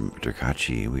are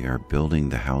Durkachi. We are building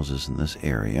the houses in this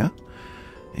area.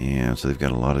 And so they've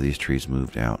got a lot of these trees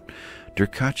moved out.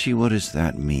 Durkachi, what does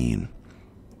that mean?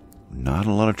 Not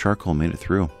a lot of charcoal made it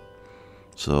through.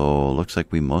 So looks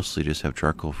like we mostly just have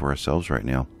charcoal for ourselves right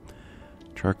now.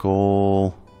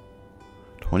 Charcoal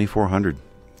 2,400.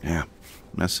 Yeah,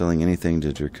 not selling anything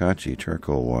to Durkachi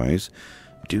charcoal wise.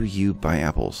 Do you buy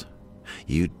apples?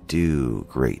 You do.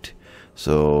 Great.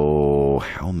 So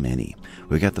how many?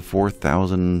 We got the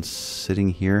 4,000 sitting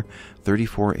here,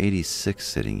 3,486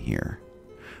 sitting here.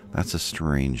 That's a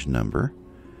strange number.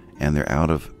 And they're out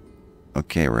of...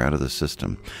 Okay, we're out of the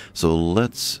system. So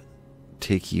let's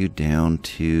take you down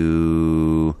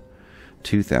to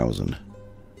 2,000.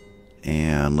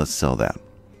 And let's sell that.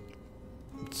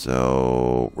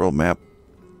 So, world map,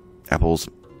 apples.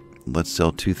 Let's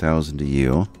sell 2,000 to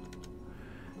you.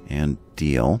 And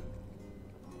deal.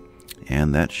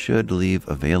 And that should leave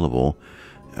available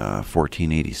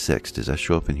 1486. Does that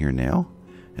show up in here now?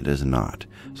 It does not.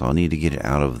 So I'll need to get it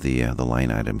out of the line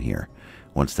item here.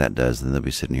 Once that does, then they'll be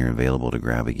sitting here available to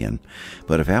grab again.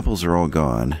 But if apples are all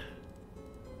gone,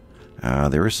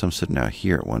 there was some sitting out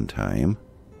here at one time.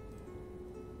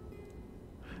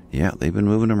 Yeah, they've been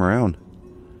moving them around.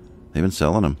 They've been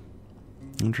selling them.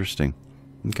 Interesting.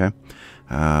 Okay.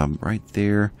 Right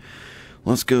there.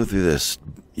 Let's go through this.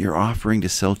 You're offering to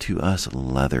sell to us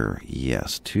leather.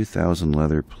 Yes, 2,000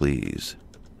 leather, please.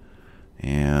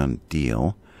 And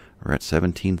deal. We're at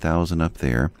 17,000 up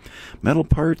there. Metal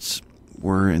parts,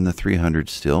 we're in the 300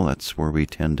 still. That's where we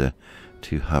tend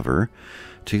to hover.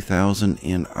 2,000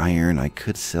 in iron. I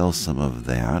could sell some of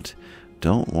that.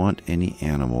 Don't want any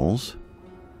animals.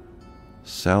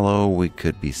 Sallow we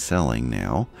could be selling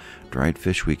now. Dried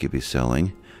fish we could be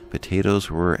selling.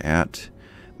 Potatoes we're at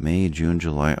May, June,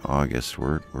 July, August.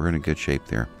 We're in a good shape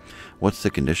there. What's the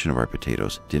condition of our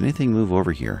potatoes? Did anything move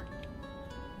over here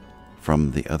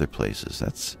from the other places?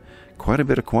 That's quite a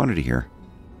bit of quantity here.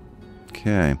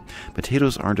 Okay.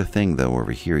 Potatoes aren't a thing, though,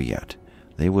 over here yet.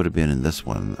 They would have been in this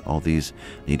one. All these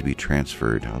need to be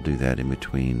transferred. I'll do that in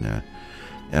between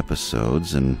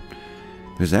episodes. And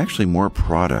there's actually more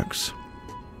products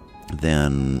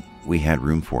than we had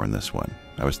room for in this one.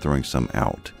 I was throwing some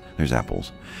out. There's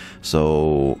apples.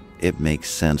 So it makes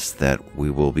sense that we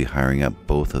will be hiring up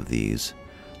both of these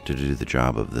to do the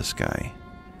job of this guy.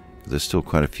 There's still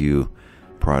quite a few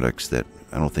products that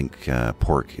I don't think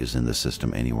pork is in the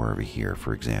system anywhere over here,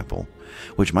 for example,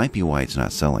 which might be why it's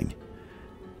not selling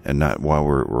and not why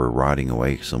we're rotting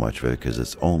away so much of it, because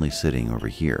it's only sitting over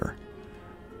here.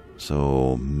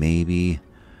 So maybe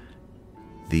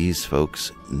these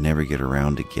folks never get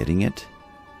around to getting it.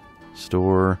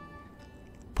 Store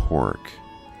pork.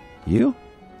 You?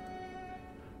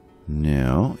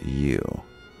 No, you.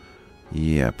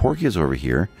 Yeah, pork is over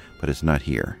here, but it's not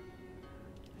here.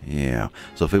 Yeah,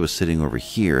 so if it was sitting over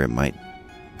here, it might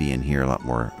be in here a lot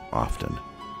more often.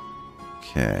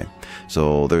 Okay,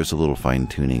 so there's a little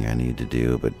fine-tuning I need to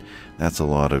do, but that's a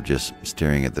lot of just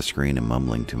staring at the screen and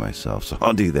mumbling to myself, so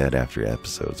I'll do that after the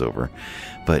episode's over.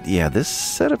 But yeah, this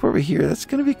setup over here, that's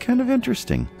going to be kind of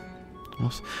interesting.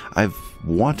 I've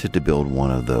wanted to build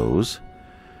one of those,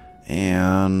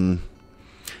 and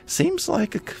seems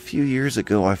like a few years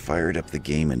ago I fired up the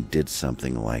game and did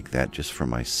something like that just for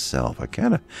myself.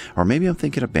 Or maybe I'm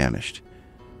thinking of Banished.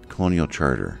 Colonial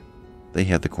Charter. They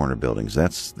had the corner buildings.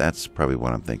 That's probably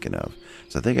what I'm thinking of.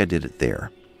 So I think I did it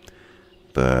there.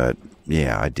 But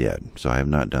yeah, I did. So I have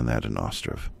not done that in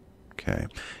Ostriv. Okay.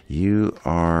 You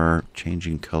are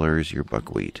changing colors. You're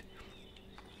buckwheat.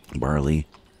 Barley.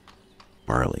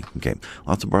 Barley. Okay.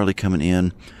 Lots of barley coming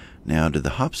in. Now, did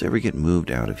the hops ever get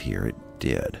moved out of here? It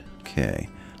did. Okay.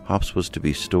 Hops was to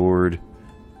be stored.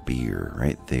 Beer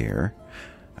right there.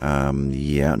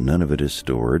 Yeah, none of it is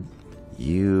stored.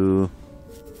 You,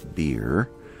 beer,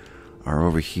 are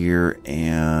over here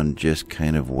and just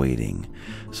kind of waiting.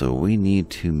 So we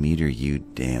need to meter you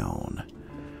down.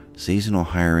 Seasonal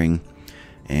hiring,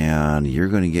 and you're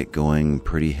going to get going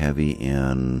pretty heavy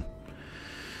in...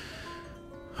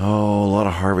 Oh, a lot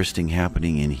of harvesting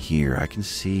happening in here. I can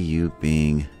see you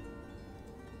being...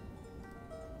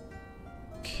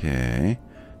 Okay.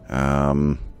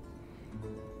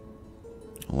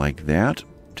 Like that.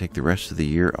 Take the rest of the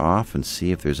year off and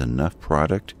see if there's enough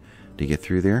product to get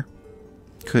through there.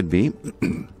 Could be.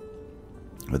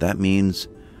 But that means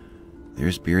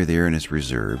there's beer there and it's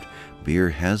reserved. Beer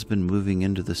has been moving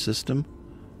into the system.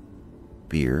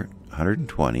 Beer,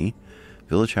 120.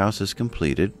 Village house is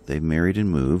completed. They've married and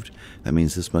moved. That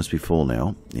means this must be full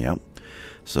now. Yeah.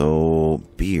 So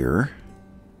beer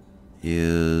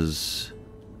is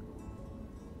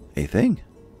a thing.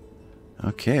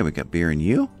 Okay, we got beer in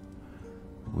you.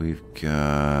 We've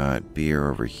got beer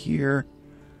over here.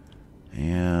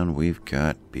 And we've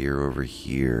got beer over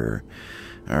here.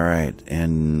 Alright,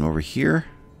 and over here?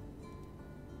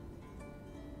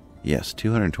 Yes,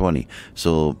 220.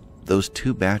 So those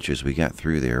 2 batches we got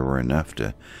through there were enough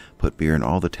to put beer in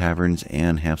all the taverns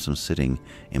and have some sitting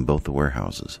in both the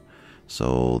warehouses.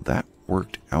 So that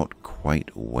worked out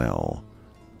quite well.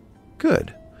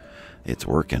 Good. It's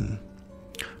working.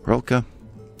 Rolka,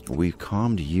 we've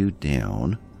calmed you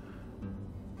down.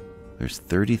 There's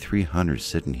 3,300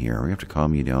 sitting here. We have to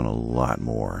calm you down a lot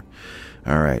more.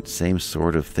 Alright, same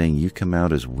sort of thing. You come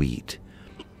out as wheat.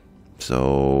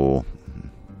 So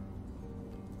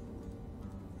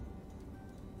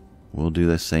we'll do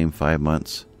the same 5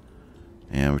 months.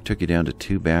 And we took you down to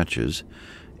 2 batches.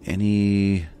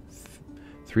 Any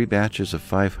 3 batches of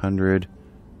 500.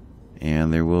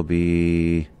 And there will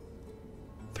be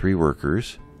 3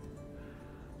 workers.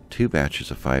 2 batches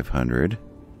of 500.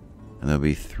 And there'll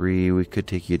be 3. We could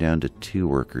take you down to 2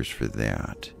 workers for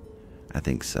that. I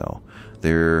think so.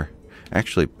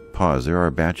 Actually, pause. There are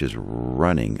batches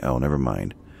running. Oh, never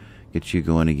mind. Get you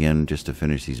going again just to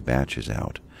finish these batches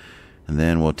out. And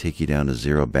then we'll take you down to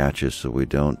 0 batches so we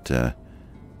don't... there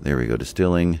we go.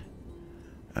 Distilling.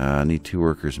 Need 2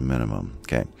 workers minimum.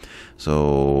 Okay.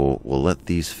 So we'll let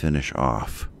these finish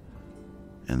off.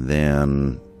 And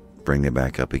then bring them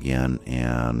back up again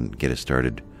and get it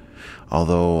started.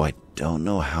 Although I don't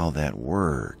know how that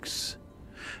works.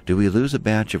 Do we lose a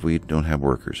batch if we don't have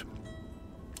workers?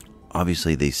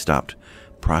 Obviously they stopped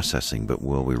processing, but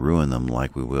will we ruin them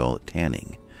like we will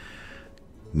tanning?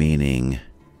 Meaning,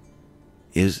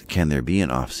 can there be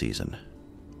an off season?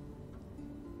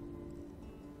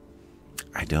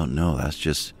 I don't know. That's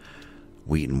just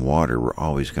wheat and water. We're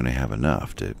always going to have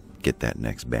enough to get that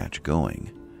next batch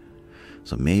going.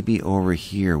 So maybe over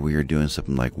here we are doing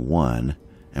something like 1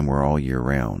 and we're all year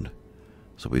round.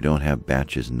 So we don't have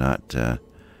batches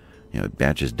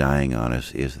batches dying on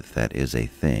us, if that is a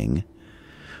thing.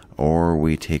 Or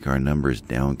we take our numbers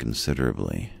down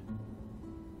considerably.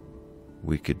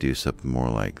 We could do something more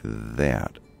like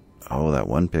that. Oh, that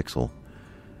 1 pixel.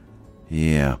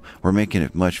 Yeah, we're making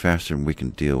it much faster than we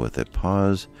can deal with it.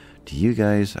 Pause. Do you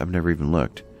guys, I've never even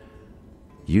looked.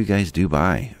 You guys do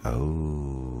buy.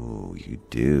 Oh, you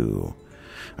do.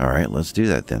 Alright, let's do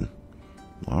that then.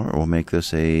 All right, we'll make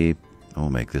this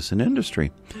an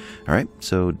industry. All right,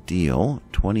 so deal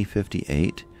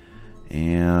 2058,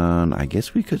 and I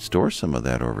guess we could store some of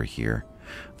that over here.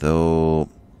 Though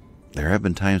there have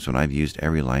been times when I've used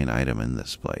every line item in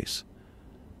this place.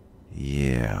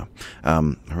 Yeah.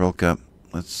 Harilka,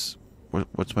 what's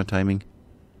my timing?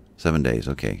 7 days.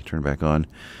 Okay, turn it back on.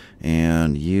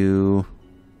 And you,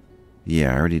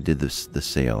 yeah, I already did the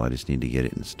sale. I just need to get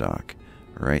it in stock.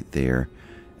 Right there.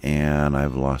 And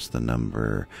I've lost the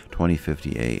number.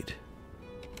 2058.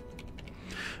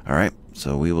 All right,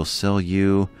 so we will sell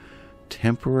you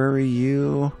temporary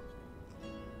you.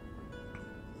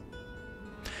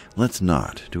 Let's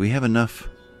not. Do we have enough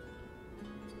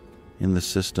in the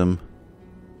system?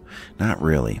 Not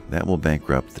really. That will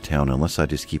bankrupt the town unless I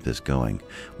just keep this going.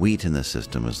 Wheat in the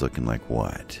system is looking like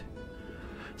what?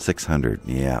 600.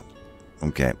 Yeah.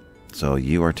 Okay. So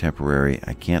you are temporary.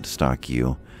 I can't stock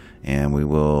you. And we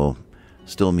will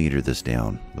still meter this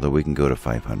down. Although we can go to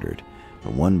 500.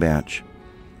 But 1 batch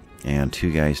and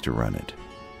 2 guys to run it.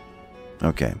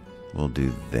 Okay. We'll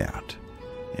do that.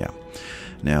 Yeah.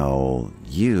 Now,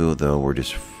 you, though, we're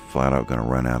just flat out going to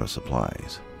run out of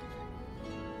supplies.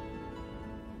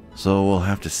 So we'll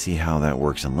have to see how that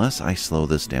works, unless I slow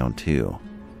this down too.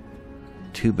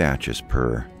 2 batches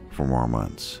for more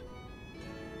months.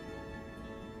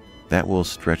 That will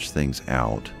stretch things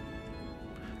out.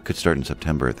 Could start in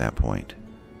September at that point.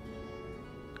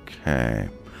 Okay.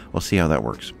 We'll see how that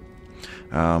works.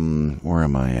 Where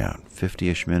am I at?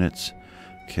 50-ish minutes?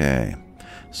 Okay.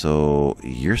 So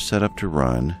you're set up to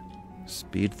run.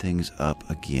 Speed things up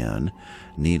again.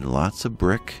 Need lots of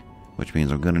brick, which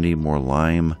means I'm going to need more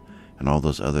lime and all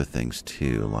those other things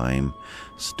too. Lime,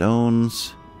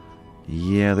 stones.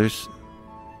 Yeah, there's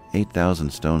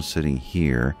 8,000 stones sitting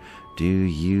here. Do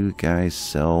you guys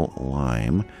sell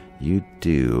lime? You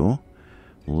do.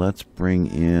 Let's bring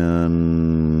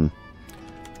in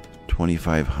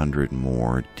 2,500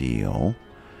 more. Deal.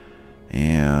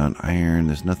 And iron,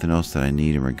 there's nothing else that I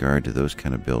need in regard to those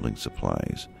kind of building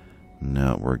supplies.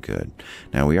 No, we're good.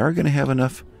 Now, we are going to have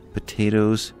enough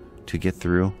potatoes to get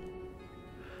through.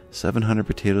 700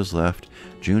 potatoes left.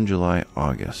 June, July,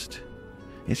 August.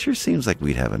 It sure seems like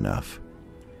we'd have enough.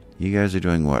 You guys are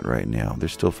doing what right now?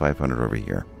 There's still 500 over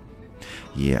here.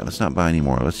 Yeah, let's not buy any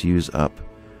more. Let's use up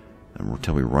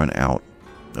until we run out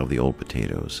of the old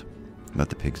potatoes. Let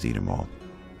the pigs eat them all.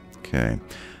 Okay.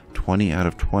 20 out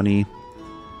of 20.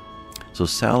 So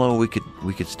sallow we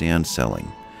could stand selling.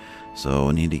 So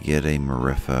I need to get a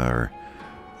Marifa, or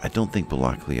I don't think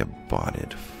Balaklia bought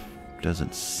it.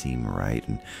 Doesn't seem right.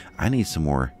 And I need some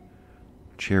more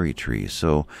cherry trees.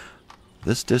 So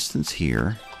this distance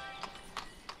here,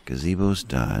 gazebo's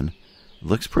done.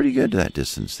 Looks pretty good to that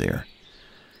distance there.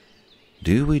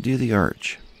 Do we do the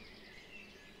arch?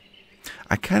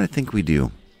 I kind of think we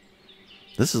do.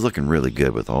 This is looking really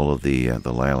good with all of the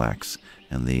lilacs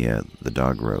and the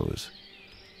dog rose.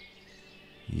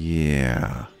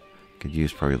 Yeah, could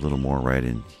use probably a little more right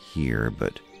in here,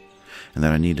 but and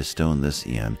then I need to stone this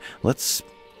in.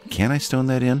 Can I stone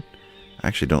that in? I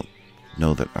actually don't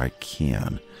know that I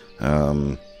can.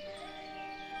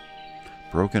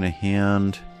 Broken a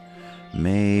hand.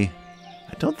 I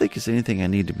don't think it's anything I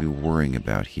need to be worrying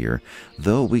about here,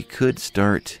 though we could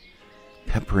start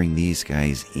peppering these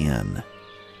guys in.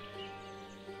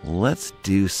 Let's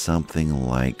do something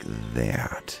like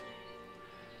that,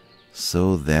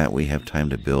 so that we have time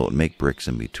to build, make bricks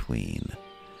in between.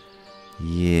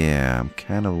 Yeah, I'm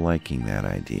kind of liking that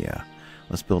idea.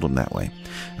 Let's build them that way.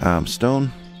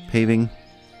 Stone, paving,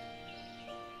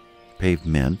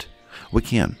 pavement. We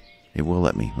can. It will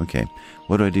let me. Okay.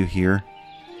 What do I do here?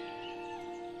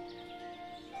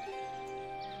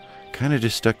 Kind of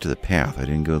just stuck to the path. I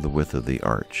didn't go the width of the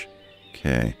arch.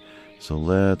 Okay. So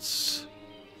let's...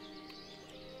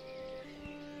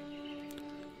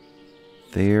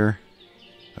 There.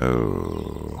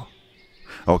 Oh.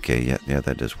 Okay, yeah,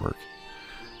 that does work.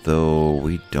 Though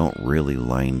we don't really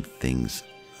line things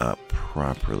up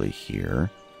properly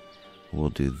here. We'll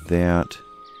do that.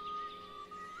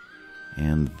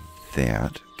 And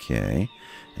that. Okay.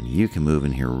 And you can move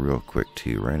in here real quick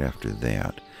too, right after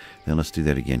that. Then let's do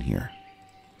that again here.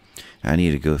 I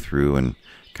need to go through and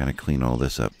kind of clean all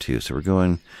this up too. So we're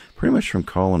going pretty much from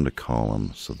column to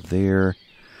column. So there.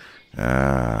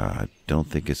 I don't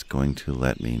think it's going to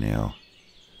let me now.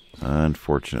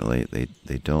 Unfortunately,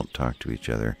 they don't talk to each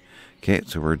other. Okay,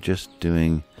 so we're just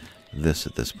doing this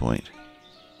at this point.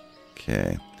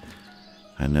 Okay.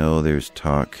 I know there's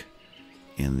talk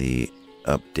in the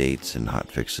updates and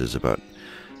hotfixes about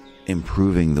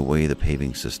improving the way the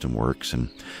paving system works, and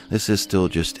this is still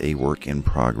just a work in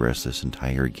progress, this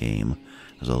entire game.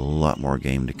 There's a lot more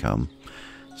game to come.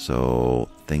 So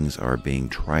things are being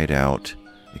tried out,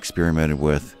 experimented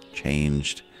with,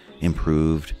 changed,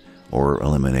 improved, or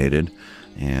eliminated.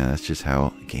 And that's just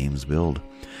how games build.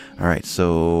 Alright,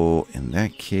 so in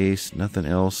that case, nothing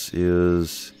else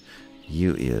is...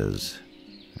 You is.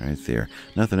 Right there.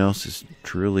 Nothing else is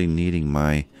truly needing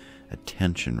my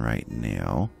attention right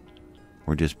now.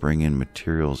 We're just bringing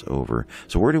materials over.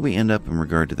 So where do we end up in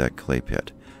regard to that clay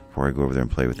pit? Before I go over there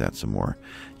and play with that some more.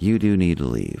 You do need to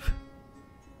leave.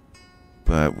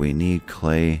 But we need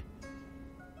clay.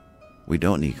 We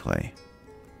don't need clay.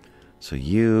 So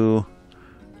you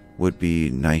would be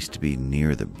nice to be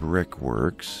near the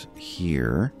brickworks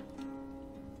here.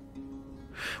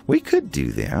 We could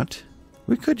do that.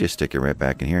 We could just stick it right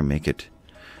back in here and make it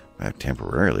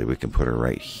temporarily. We can put it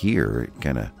right here. It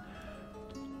kind of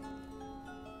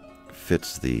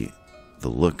fits the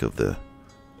look of the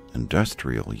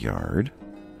industrial yard.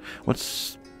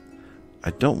 I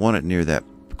don't want it near that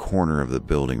corner of the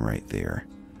building right there.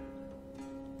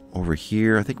 Over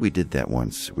here, I think we did that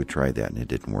once. We tried that and it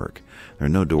didn't work. There are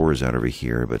no doors out over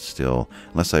here, but still,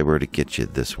 unless I were to get you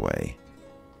this way,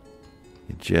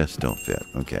 you just don't fit.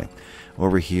 Okay.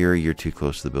 Over here, you're too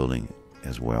close to the building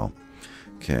as well.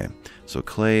 Okay. So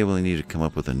clay, we'll need to come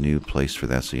up with a new place for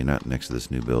that so you're not next to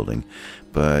this new building.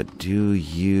 But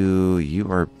you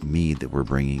are mead that we're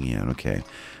bringing in. Okay.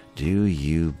 Do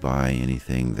you buy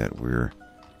anything that we're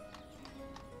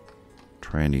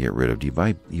trying to get rid of? You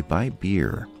buy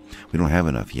beer? We don't have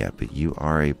enough yet, but you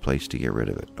are a place to get rid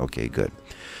of it. Okay, good.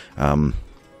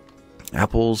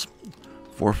 Apples,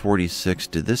 446.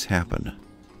 Did this happen?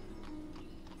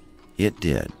 It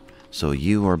did. So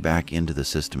you are back into the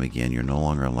system again. You're no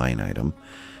longer a line item.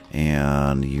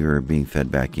 And you're being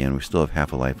fed back in. We still have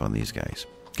half a life on these guys.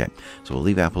 Okay, so we'll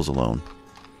leave apples alone.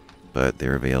 But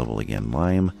they're available again.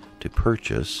 Lime to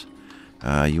purchase.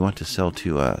 You want to sell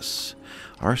to us.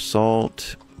 Our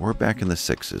salt, we're back in the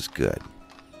 6s. Good.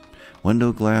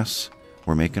 Window glass,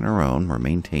 we're making our own. We're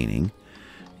maintaining.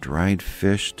 Dried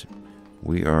fish,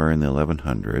 we are in the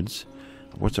 1100s.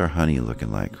 What's our honey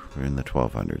looking like? We're in the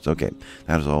 1200s. Okay,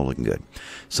 that is all looking good.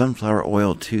 Sunflower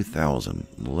oil, 2,000.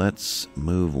 Let's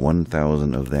move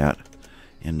 1,000 of that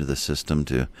into the system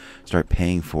to start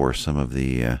paying for some of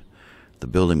the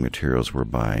building materials we're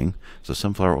buying. So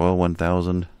sunflower oil,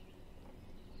 1,000.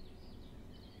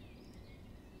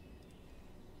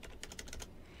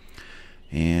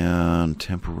 And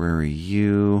temporary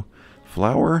U.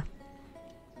 Flour,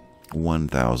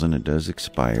 1,000. It does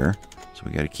expire. So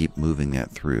we got to keep moving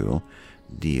that through.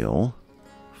 Deal.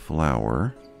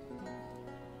 Flour.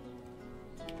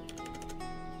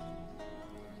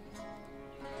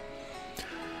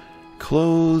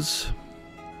 Clothes.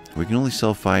 We can only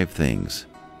sell 5 things.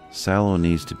 Sallow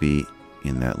needs to be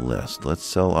in that list. Let's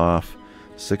sell off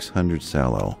 600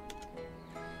 sallow.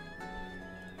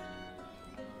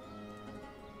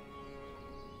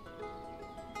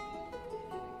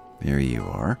 There you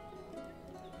are.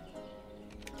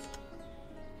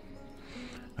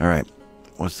 Alright.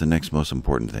 What's the next most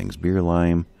important things? Beer,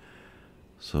 lime.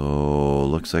 So,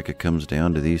 looks like it comes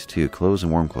down to these two. Clothes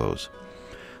and warm clothes.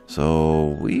 So,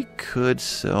 we could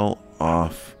sell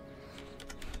off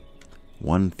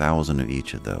 1,000 of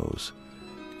each of those.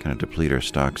 Kind of deplete our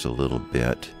stocks a little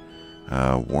bit.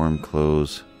 Warm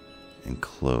clothes and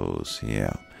clothes.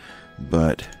 Yeah.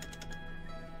 But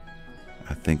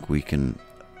I think we can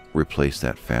replace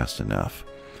that fast enough.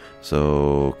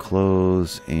 So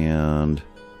clothes and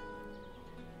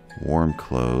warm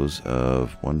clothes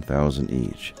of 1,000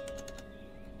 each.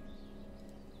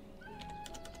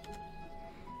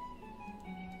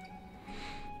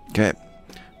 Okay,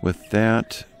 with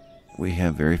that we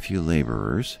have very few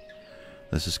laborers.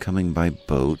 This is coming by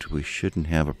boat. We shouldn't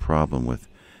have a problem with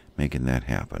making that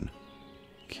happen.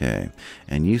 Okay,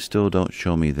 and you still don't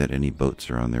show me that any boats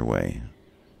are on their way.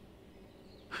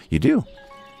 You do.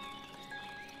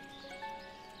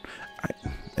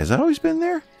 Has that always been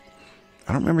there?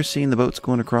 I don't remember seeing the boats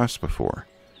going across before.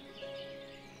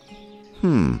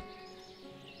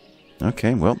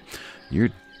 Okay, well, you're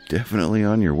definitely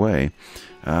on your way.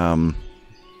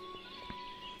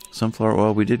 Sunflower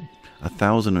oil, we did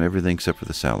 1,000 of everything except for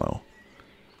the sallow.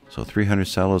 So 300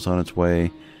 sallow's on its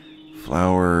way.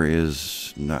 Flour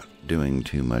is not doing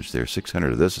too much there.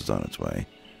 600 of this is on its way.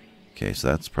 Okay, so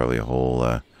that's probably a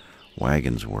whole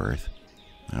wagon's worth.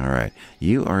 Alright,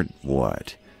 you are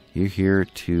what? You're here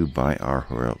to buy our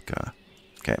Horelka.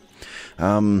 Okay.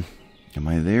 Am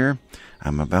I there?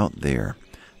 I'm about there.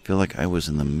 I feel like I was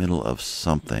in the middle of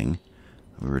something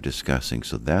we were discussing.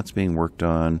 So that's being worked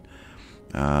on.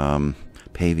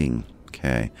 Paving.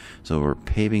 Okay. So we're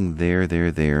paving there.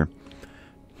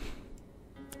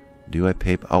 Do I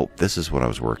pay? Oh, this is what I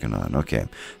was working on. Okay,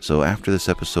 so after this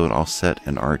episode, I'll set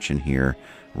an arch in here,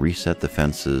 reset the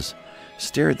fences,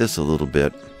 stare at this a little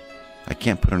bit. I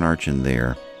can't put an arch in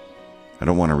there. I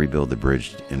don't want to rebuild the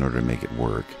bridge in order to make it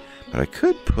work. But I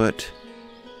could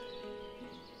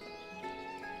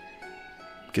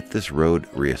get this road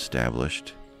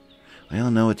reestablished. Well,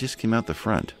 no, it just came out the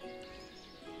front.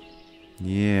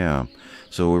 Yeah,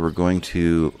 so we were going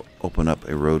to open up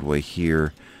a roadway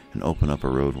here and open up a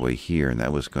roadway here, and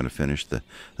that was going to finish the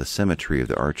symmetry of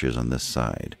the arches on this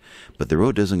side. But the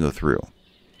road doesn't go through,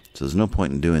 so there's no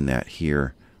point in doing that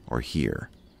here or here.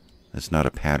 It's not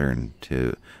a pattern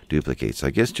to duplicate. So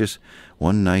I guess just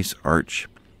one nice arch,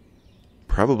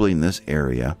 probably in this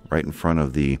area, right in front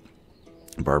of the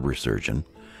barber surgeon,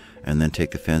 and then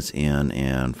take the fence in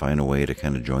and find a way to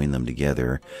kind of join them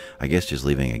together. I guess just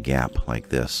leaving a gap like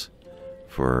this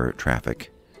for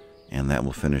traffic, and that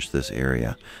will finish this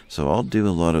area. So I'll do a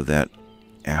lot of that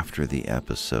after the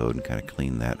episode and kind of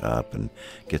clean that up and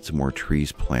get some more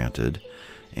trees planted.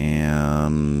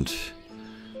 And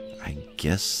I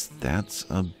guess that's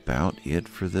about it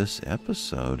for this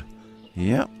episode.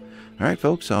 Yep. All right,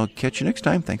 folks, I'll catch you next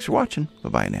time. Thanks for watching.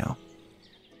 Bye-bye now.